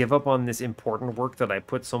 I give up on this important work that I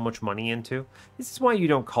put so much money into. This is why you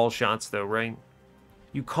don't call shots, though, right?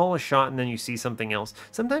 You call a shot and then you see something else.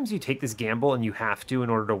 Sometimes you take this gamble and you have to in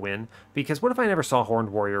order to win. Because what if I never saw Horned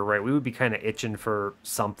Warrior, right? We would be kind of itching for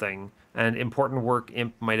something. And important work,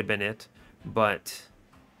 imp might have been it. But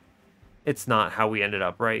it's not how we ended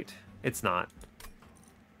up, right? It's not.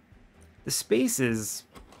 The space is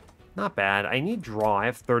not bad. I need draw. I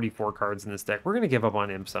have 34 cards in this deck. We're going to give up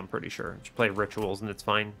on imps, I'm pretty sure. Just play rituals and it's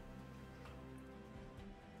fine.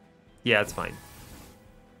 Yeah, it's fine.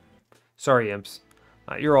 Sorry, imps.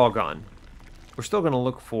 You're all gone. We're still going to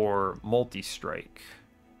look for multi-strike.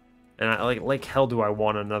 And like hell do I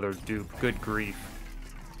want another dupe. Good grief.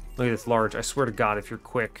 Look at this large. I swear to God, if you're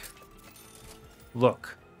quick.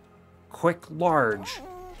 Look. Quick, large.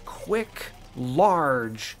 Quick,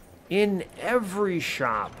 large. In every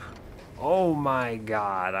shop. Oh my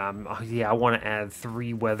God. Yeah, I want to add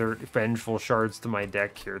 3 Weathered Vengeful Shards to my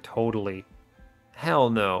deck here. Totally.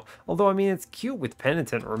 Hell no. Although, I mean, it's cute with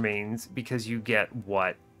Penitent Remains because you get,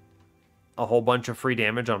 what? A whole bunch of free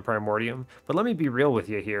damage on Primordium? But let me be real with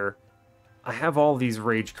you here. I have all these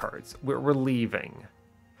Rage cards. We're leaving.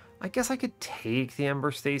 I guess I could take the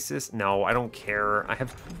Ember Stasis. No, I don't care. I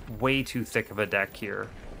have way too thick of a deck here.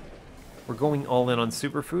 We're going all in on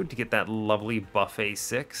Superfood to get that lovely Buffet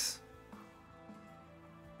 6.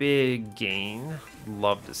 Big gain.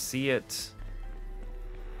 Love to see it.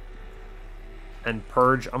 And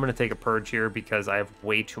Purge. I'm going to take a Purge here because I have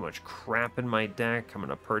way too much crap in my deck. I'm going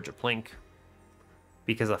to Purge a Plink.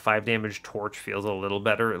 Because a 5 damage Torch feels a little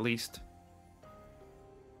better at least.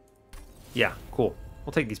 Yeah, cool.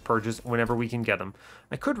 We'll take these Purges whenever we can get them.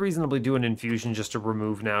 I could reasonably do an Infusion just to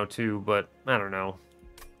remove now too, but I don't know.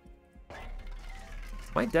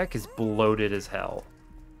 My deck is bloated as hell.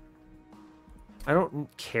 I don't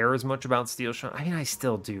care as much about Steel Shot. I mean, I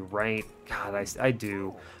still do, right? God, I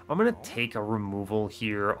do. I'm going to take a removal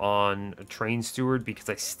here on a Train Steward because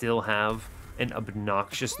I still have an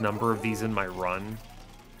obnoxious number of these in my run.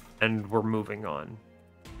 And we're moving on.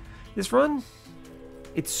 This run,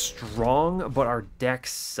 it's strong, but our deck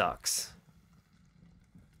sucks.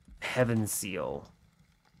 Heaven Seal.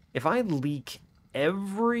 If I leak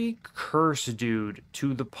every curse dude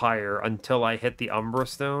to the pyre until I hit the Umbra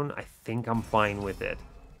Stone, I think I'm fine with it.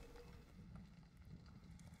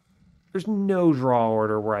 There's no draw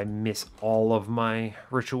order where I miss all of my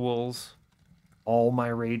rituals, all my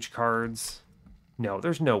rage cards. No,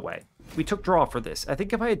 there's no way. We took draw for this. I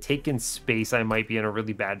think if I had taken space, I might be in a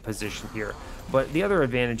really bad position here. But the other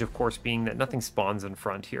advantage, of course, being that nothing spawns in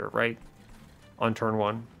front here, right? On turn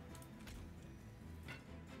 1.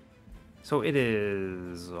 So it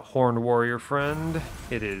is Horned Warrior Friend,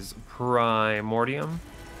 it is Primordium,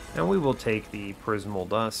 and we will take the Prismal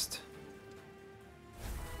Dust.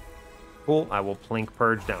 Cool, I will Plink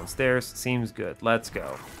Purge downstairs, seems good, let's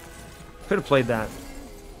go. Could have played that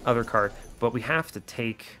other card, but we have to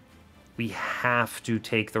take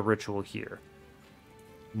the Ritual here.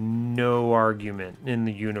 No argument in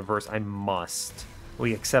the universe, I must.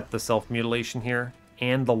 We accept the Self-Mutilation here,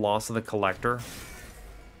 and the loss of the Collector.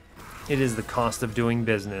 It is the cost of doing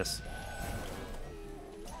business.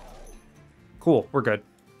 Cool, we're good.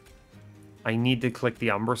 I need to click the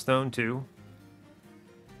Umbra Stone too.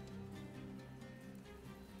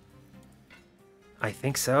 I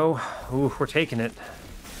think so. Ooh, we're taking it.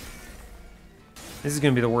 This is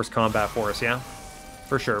going to be the worst combat for us, yeah?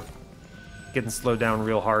 For sure. Getting slowed down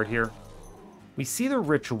real hard here. We see the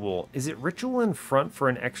Ritual. Is it Ritual in front for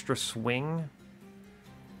an extra swing?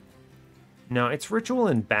 No, it's Ritual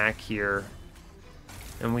in back here.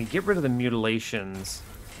 And we get rid of the Mutilations.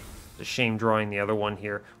 It's a shame drawing the other one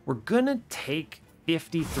here. We're gonna take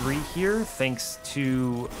 53 here, thanks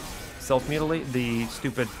to Self-Mutilate, the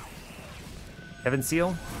stupid Heaven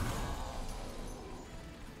Seal.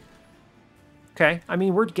 Okay, I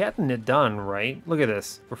mean, we're getting it done, right? Look at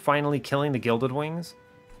this. We're finally killing the Gilded Wings.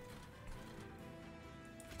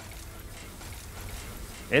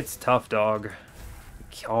 It's tough, dog.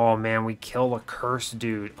 Oh man, we kill a cursed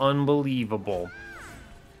dude. Unbelievable.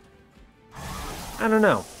 I don't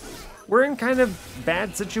know. We're in kind of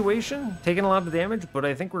bad situation, taking a lot of damage, but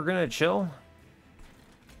I think we're gonna chill.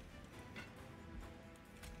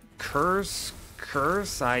 Curse,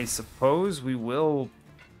 I suppose we will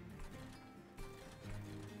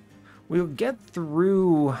We'll get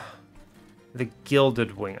through the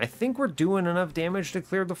Gilded Wing. I think we're doing enough damage to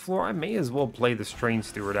clear the floor. I may as well play the Strange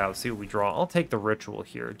Steward out, see what we draw. I'll take the Ritual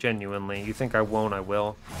here, genuinely. You think I won't, I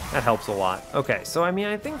will. That helps a lot. Okay, so I mean,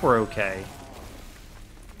 I think we're okay.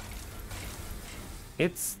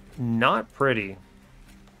 It's not pretty.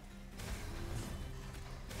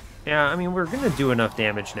 Yeah, I mean, we're going to do enough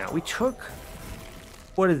damage now. We took...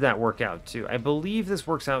 What does that work out to? I believe this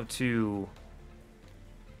works out to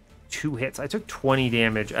 2 hits. I took 20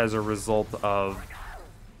 damage as a result of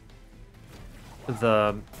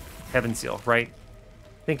the Heaven Seal, right?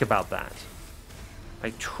 Think about that.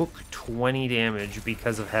 I took 20 damage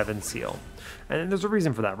because of Heaven Seal. And there's a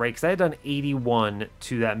reason for that, right? Because I had done 81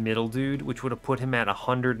 to that middle dude, which would have put him at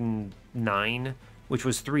 109, which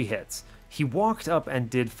was 3 hits. He walked up and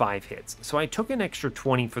did 5 hits. So I took an extra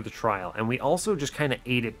 20 for the trial. And we also just kind of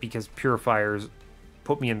ate it because Purifiers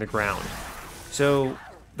put me in the ground. So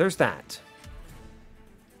there's that.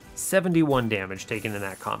 71 damage taken in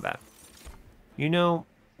that combat. You know,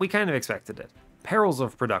 we kind of expected it. Perils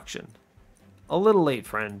of Production. A little late,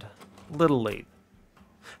 friend. Little late.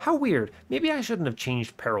 How weird. Maybe I shouldn't have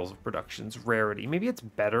changed Perils of Production's rarity. Maybe it's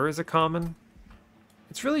better as a common.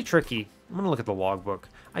 It's really tricky. I'm going to look at the logbook.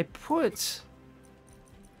 I put...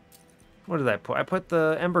 What did I put? I put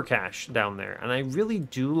the Ember Cache down there. And I really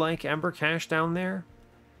do like Ember Cache down there.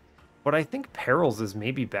 But I think Perils is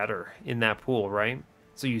maybe better in that pool, right?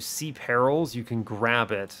 So you see Perils, you can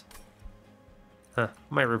grab it. Huh,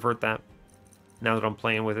 might revert that now that I'm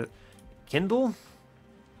playing with it. Kindle?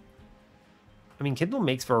 I mean, Kindle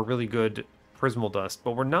makes for a really good Prismal Dust,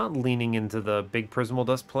 but we're not leaning into the big Prismal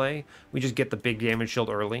Dust play. We just get the big damage shield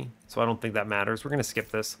early, so I don't think that matters. We're going to skip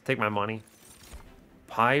this. Take my money.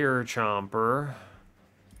 Pyre Chomper.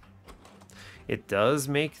 It does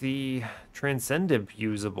make the Transcendent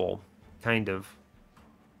usable. Kind of.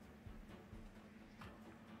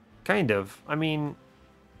 Kind of. I mean,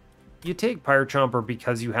 you take Pyre Chomper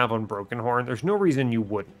because you have Unbroken Horn. There's no reason you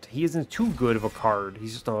wouldn't. He isn't too good of a card.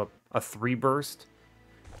 He's just a 3-burst.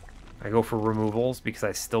 I go for removals because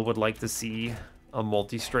I still would like to see a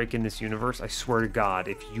multi-strike in this universe. I swear to God,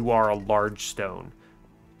 if you are a Largestone,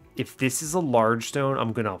 if this is a Largestone,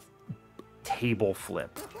 I'm going to table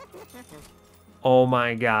flip. Oh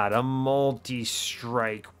my God, a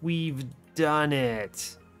multi-strike. We've done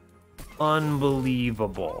it.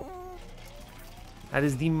 Unbelievable. That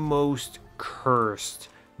is the most cursed,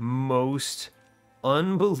 most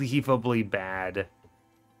unbelievably bad.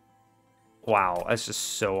 Wow, that's just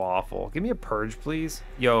so awful. Give me a Purge, please.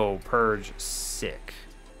 Yo, Purge, sick.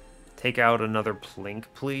 Take out another Plink,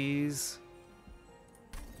 please.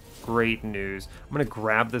 Great news. I'm going to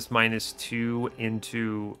grab this -2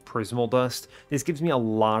 into Prismal Dust. This gives me a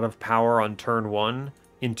lot of power on turn 1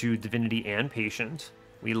 into Divinity and Patient.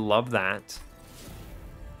 We love that.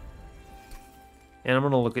 And I'm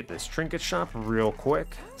going to look at this Trinket Shop real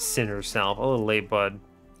quick. Sinner's Salve. A little late, bud.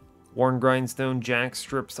 Worn Grindstone, Jack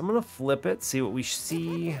Strips. I'm going to flip it, see what we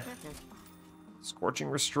see. Scorching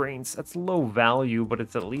Restraints. That's low value, but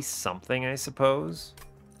it's at least something, I suppose.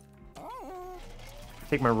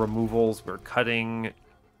 Take my removals. We're cutting.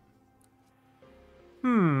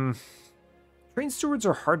 Train Stewards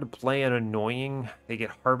are hard to play and annoying. They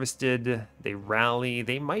get harvested. They rally.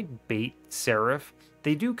 They might bait Seraph.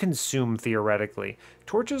 They do consume, theoretically.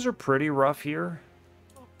 Torches are pretty rough here.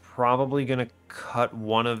 Probably going to cut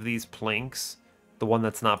one of these Plinks. The one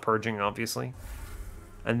that's not purging, obviously.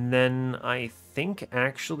 And then I think,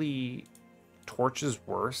 actually, Torch is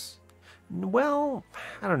worse. Well,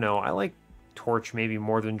 I don't know. I like Torch maybe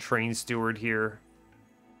more than Train Steward here.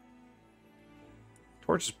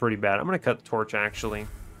 Torch is pretty bad. I'm going to cut the Torch, actually.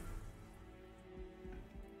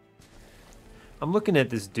 I'm looking at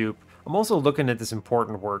this dupe. I'm also looking at this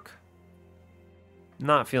important work.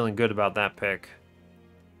 Not feeling good about that pick.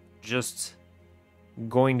 Just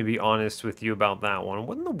going to be honest with you about that one.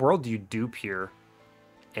 What in the world do you dupe here?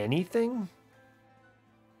 Anything?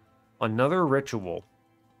 Another ritual.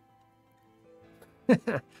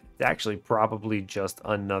 It's actually probably just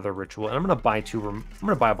another ritual. And I'm gonna buy I'm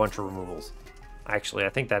gonna buy a bunch of removals. Actually, I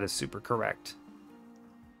think that is super correct.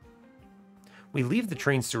 We leave the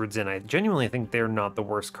Train Stewards in. I genuinely think they're not the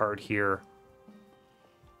worst card here.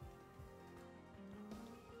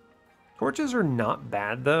 Torches are not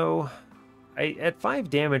bad, though. At 5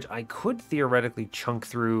 damage, I could theoretically chunk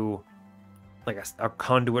through like a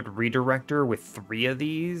Conduit Redirector with 3 of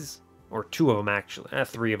these. Or 2 of them, actually.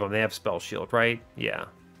 3 of them. They have Spell Shield, right? Yeah.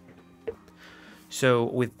 So,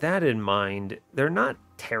 with that in mind, they're not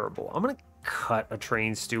terrible. I'm going to cut a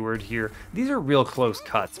Train Steward here. These are real close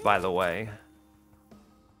cuts, by the way.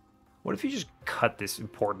 What if you just cut this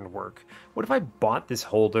important work? What if I bought this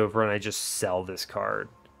holdover and I just sell this card?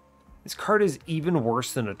 This card is even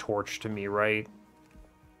worse than a torch to me, right?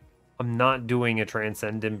 I'm not doing a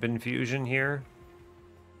Transcendent Infusion here.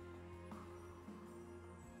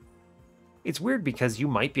 It's weird because you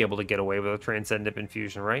might be able to get away with a Transcendent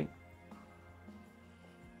Infusion, right?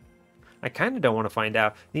 I kind of don't want to find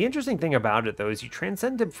out. The interesting thing about it, though, is you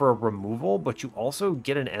transcend it for a removal, but you also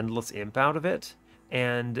get an Endless Imp out of it.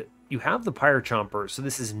 And you have the Pyre Chomper, so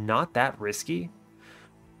this is not that risky.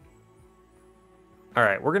 All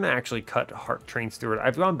right, we're going to actually cut Heart Train Steward.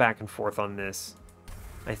 I've gone back and forth on this.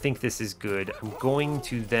 I think this is good. I'm going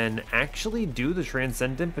to then actually do the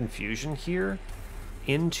Transcendent Infusion here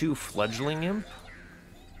into Fledgling Imp,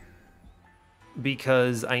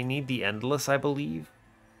 because I need the Endless, I believe.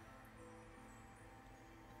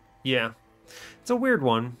 Yeah, it's a weird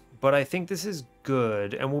one, but I think this is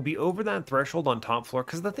good, and we'll be over that threshold on top floor,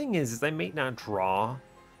 because the thing is I may not draw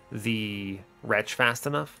the Wretch fast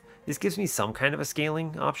enough. This gives me some kind of a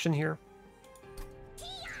scaling option here.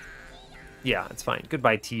 Yeah, it's fine.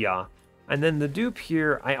 Goodbye, Tia. And then the dupe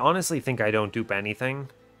here, I honestly think I don't dupe anything.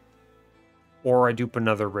 Or I dupe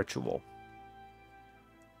another ritual.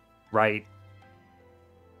 Right.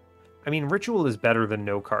 I mean, ritual is better than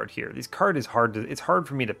no card here. This card is hard to, it's hard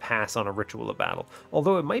for me to pass on a ritual of battle.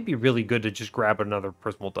 Although it might be really good to just grab another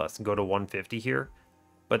Prismal Dust and go to 150 here.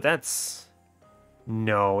 But that's...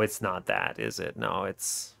 No, it's not that, is it? No,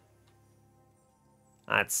 it's...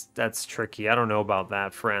 That's tricky. I don't know about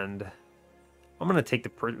that, friend. I'm going to take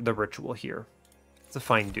the ritual here. It's a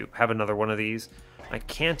fine dupe. Have another one of these. I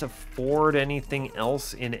can't afford anything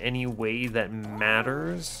else in any way that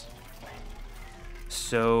matters.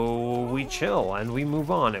 So we chill and we move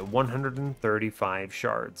on at 135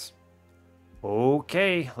 shards.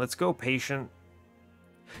 Okay, let's go, patient.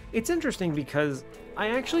 It's interesting because I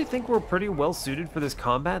actually think we're pretty well suited for this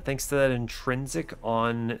combat thanks to that intrinsic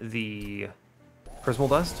on the Prismal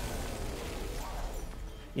Dust.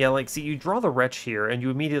 Yeah, like, see, you draw the Wretch here and you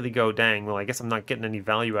immediately go, dang, well, I guess I'm not getting any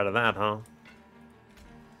value out of that, huh?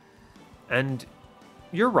 And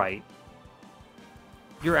you're right.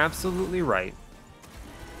 You're absolutely right.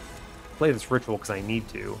 Play this ritual because I need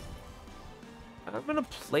to. I'm going to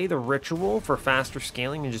play the ritual for faster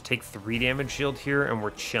scaling and just take 3 damage shield here and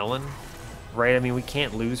we're chilling. Right? I mean, we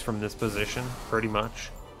can't lose from this position, pretty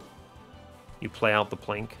much. You play out the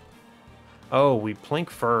plink. Oh, we plink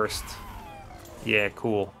first. Yeah,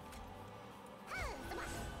 cool.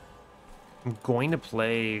 I'm going to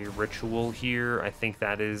play Ritual here. I think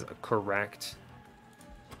that is correct.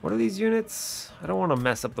 What are these units? I don't want to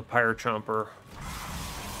mess up the Pyre Chomper.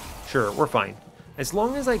 Sure, we're fine. As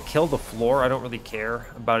long as I kill the floor, I don't really care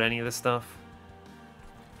about any of this stuff.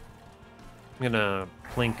 I'm gonna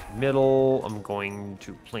plink middle. I'm going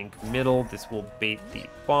to plink middle. This will bait the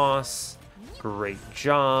boss. Great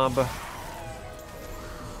job.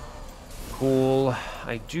 Cool.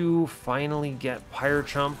 I do finally get Pyre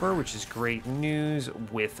Chomper, which is great news,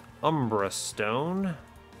 with Umbra Stone,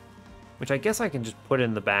 which I guess I can just put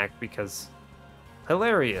in the back because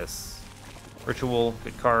hilarious. Ritual,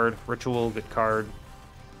 good card. Ritual, good card.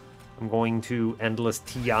 I'm going to Endless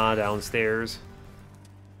Tia downstairs.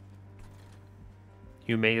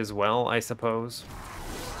 You may as well, I suppose.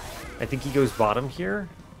 I think he goes bottom here.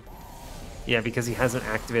 Yeah, because he hasn't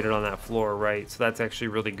activated on that floor, right? So that's actually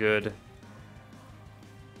really good.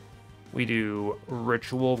 We do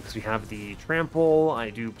Ritual because we have the Trample. I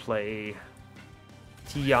do play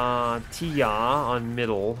Tia on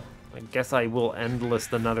middle. I guess I will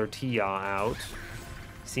Endless another Tia out.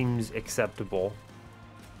 Seems acceptable.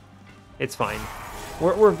 It's fine.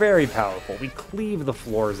 We're very powerful. We cleave the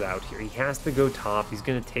floors out here. He has to go top. He's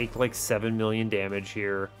going to take like 7 million damage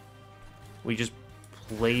here. We just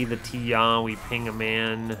play the Tia. We ping a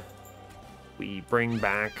man. We bring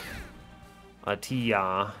back a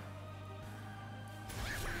Tia.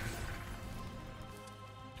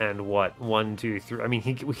 And what? 1, 2, 3. I mean,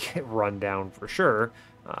 we get run down for sure,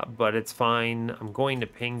 but it's fine. I'm going to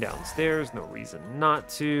ping downstairs. No reason not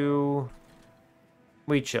to.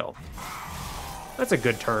 We chill. That's a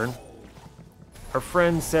good turn. Our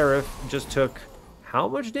friend Seraph just took... How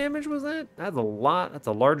much damage was that? That's a lot. That's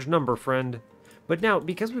a large number, friend. But now,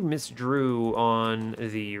 because we misdrew on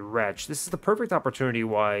the Wretch, this is the perfect opportunity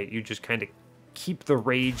why you just kind of keep the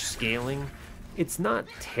Rage scaling. It's not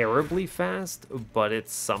terribly fast, but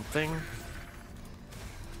it's something.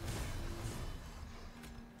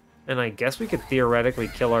 And I guess we could theoretically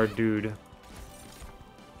kill our dude.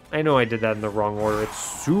 I know I did that in the wrong order. It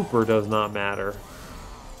super does not matter.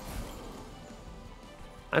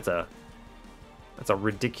 That's a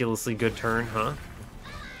ridiculously good turn, huh?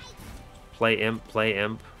 play Imp, play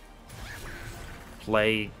Imp,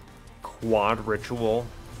 play Quad Ritual.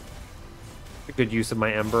 A good use of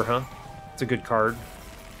my Ember, huh? It's a good card.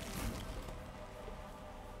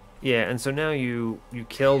 Yeah, and so now you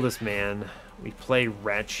kill this man. We play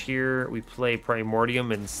Wretch here. We play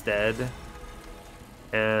Primordium instead.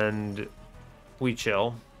 And we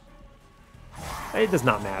chill. It does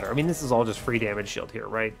not matter. I mean, this is all just free damage shield here,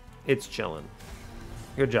 right? It's chilling.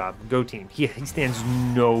 Good job. Go team. He stands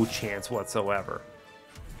no chance whatsoever.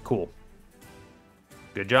 Cool.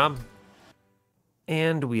 Good job.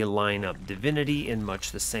 And we line up Divinity in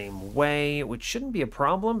much the same way, which shouldn't be a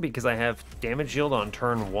problem because I have damage shield on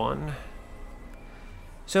turn 1.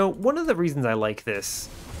 So one of the reasons I like this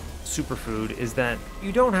superfood is that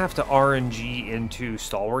you don't have to RNG into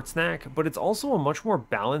Stalwart Snack, but it's also a much more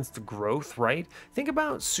balanced growth, right? Think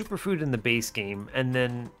about superfood in the base game, and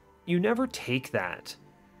then you never take that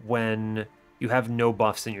when you have no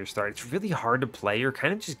buffs in your start. It's really hard to play. You're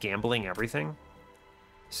kind of just gambling everything.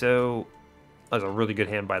 So that was a really good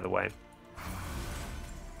hand, by the way.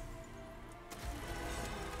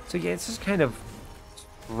 So yeah, it's just kind of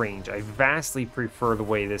strange. I vastly prefer the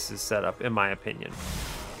way this is set up, in my opinion.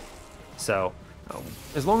 So,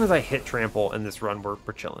 as long as I hit Trample in this run, we're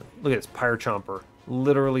chilling. Look at this, Pyre Chomper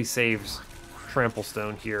literally saves Trample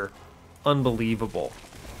Stone here. Unbelievable.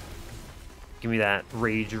 Give me that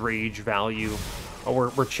rage value.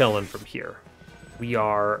 Oh, we're chilling from here. We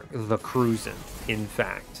are the cruising, in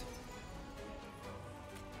fact.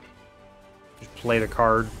 Just play the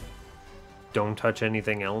card. Don't touch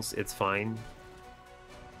anything else. It's fine.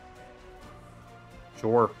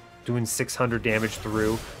 Sure. Doing 600 damage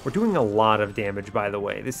through. We're doing a lot of damage, by the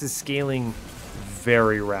way. This is scaling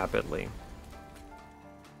very rapidly.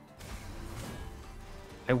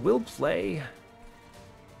 I will play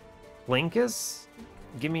Blinkus.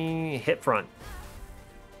 Give me hit front.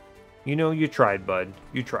 You know, you tried, bud.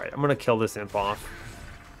 You tried. I'm going to kill this imp off.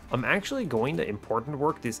 I'm actually going to important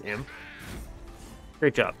work this imp.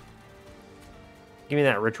 Great job. Give me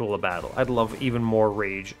that Ritual of Battle. I'd love even more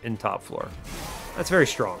rage in top floor. That's very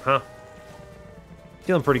strong, huh?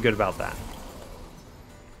 Feeling pretty good about that.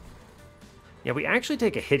 Yeah, we actually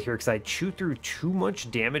take a hit here because I chew through too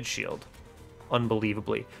much damage shield.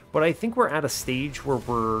 Unbelievably. But I think we're at a stage where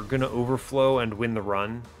we're going to overflow and win the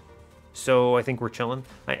run. So I think we're chilling.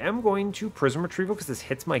 I am going to Prism Retrieval because this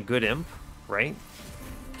hits my good imp, right?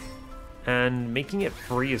 And making it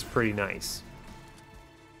free is pretty nice.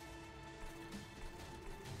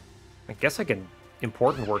 I guess I can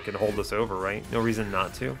important work and hold this over, right? No reason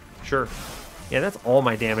not to. Sure. Yeah, that's all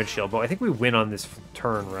my damage shield, but I think we win on this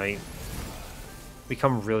turn, right? We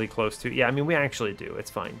come really close to... Yeah, I mean, we actually do.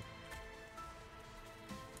 It's fine.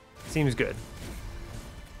 Seems good.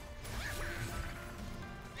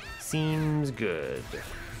 Seems good.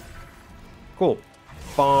 Cool.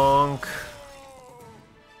 Bonk.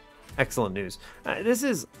 Excellent news. This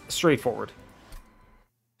is straightforward.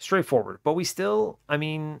 Straightforward. But we still, I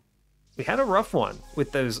mean... We had a rough one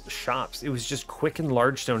with those shops. It was just quick and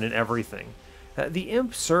Largestone and everything. The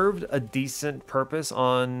imp served a decent purpose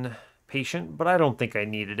on Patient, but I don't think I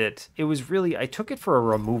needed it. It was really, I took it for a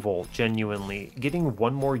removal, genuinely. Getting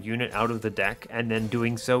one more unit out of the deck and then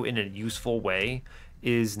doing so in a useful way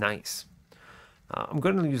is nice. I'm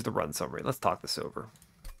going to use the run summary. Let's talk this over.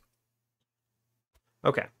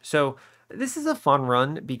 Okay, so this is a fun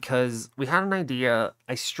run because we had an idea.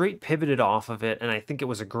 I straight pivoted off of it, and I think it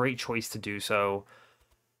was a great choice to do so.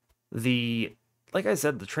 Like I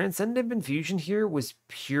said, the Transcendent Infusion here was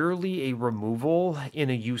purely a removal in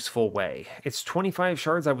a useful way. It's 25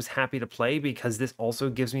 shards I was happy to play because this also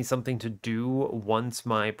gives me something to do once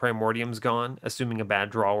my Primordium's gone, assuming a bad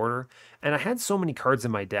draw order. And I had so many cards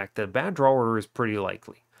in my deck that a bad draw order is pretty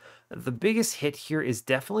likely. The biggest hit here is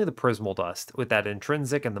definitely the Prismal Dust with that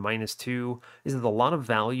intrinsic and the -2. This is a lot of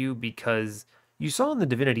value because you saw in the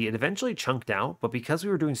Divinity it eventually chunked out, but because we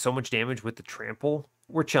were doing so much damage with the Trample,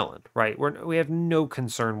 we're chilling, right? We have no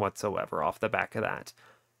concern whatsoever off the back of that.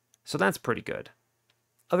 So that's pretty good.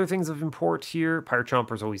 Other things of import here, Pyre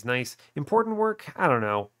Chomper is always nice. Important work, I don't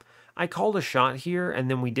know. I called a shot here and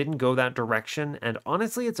then we didn't go that direction, and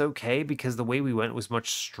honestly it's okay because the way we went was much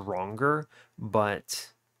stronger,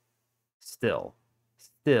 but... Still,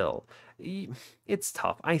 it's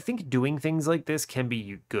tough. I think doing things like this can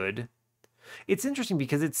be good. It's interesting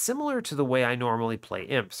because it's similar to the way I normally play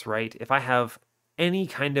imps, right? If I have any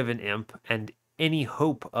kind of an imp and any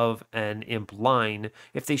hope of an imp line,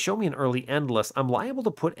 if they show me an early Endless, I'm liable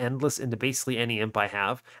to put Endless into basically any imp I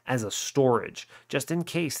have as a storage, just in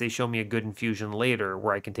case they show me a good infusion later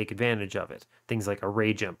where I can take advantage of it. Things like a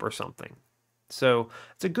Rage Imp or something. So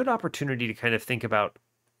it's a good opportunity to kind of think about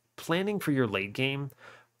planning for your late game,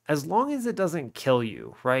 as long as it doesn't kill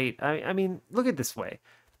you, right? I mean, look at it this way.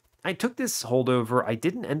 I took this holdover. I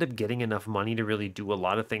didn't end up getting enough money to really do a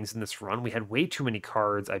lot of things in this run. We had way too many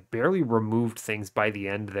cards. I barely removed things by the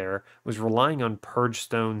end there. Was relying on purge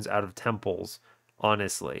stones out of temples,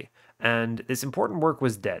 honestly. And this important work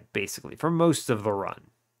was dead, basically, for most of the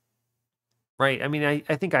run. Right? I mean,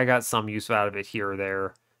 I think I got some use out of it here or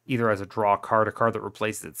there, either as a draw card, a card that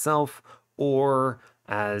replaces itself, or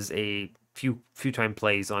as a few time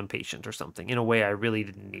plays on patient or something. In a way, I really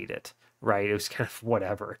didn't need it. Right? It was kind of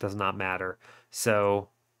whatever. It does not matter. So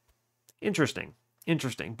interesting,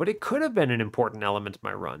 interesting. But it could have been an important element of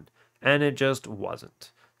my run, and it just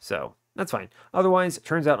wasn't. So that's fine. Otherwise, it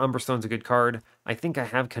turns out Umberstone's a good card. I think I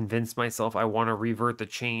have convinced myself I want to revert the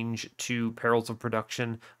change to Perils of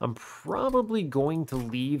Production. I'm probably going to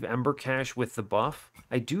leave Ember Cache with the buff.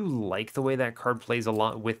 I do like the way that card plays a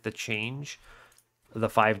lot with the change. The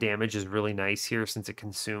 5 damage is really nice here since it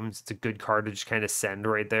consumes. It's a good card to just kind of send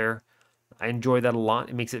right there. I enjoy that a lot.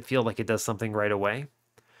 It makes it feel like it does something right away.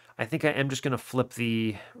 I think I am just going to flip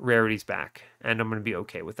the rarities back, and I'm going to be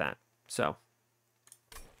okay with that. So,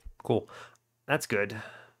 cool. That's good.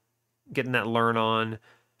 Getting that learn on.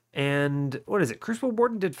 And what is it? Crucible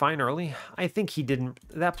Warden did fine early. I think he didn't.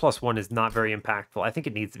 That +1 is not very impactful. I think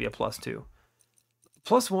it needs to be a +2.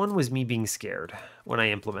 +1 was me being scared when I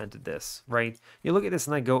implemented this, right? You look at this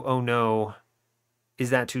and I go, oh no, is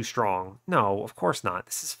that too strong? No, of course not.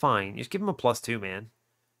 This is fine. You just give him a +2, man.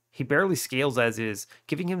 He barely scales as is.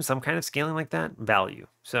 Giving him some kind of scaling like that, value.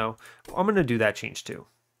 So I'm going to do that change too.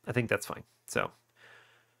 I think that's fine. So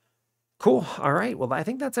cool. All right. Well, I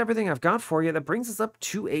think that's everything I've got for you. That brings us up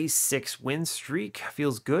to a 6-win streak.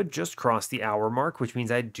 Feels good. Just crossed the hour mark, which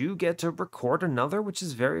means I do get to record another, which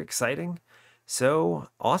is very exciting. So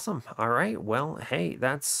awesome. All right. Well, hey,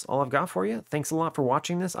 that's all I've got for you. Thanks a lot for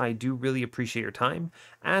watching this. I do really appreciate your time.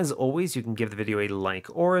 As always, you can give the video a like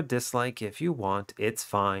or a dislike if you want. It's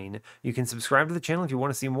fine. You can subscribe to the channel if you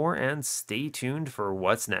want to see more, and stay tuned for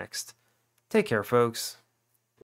what's next. Take care, folks.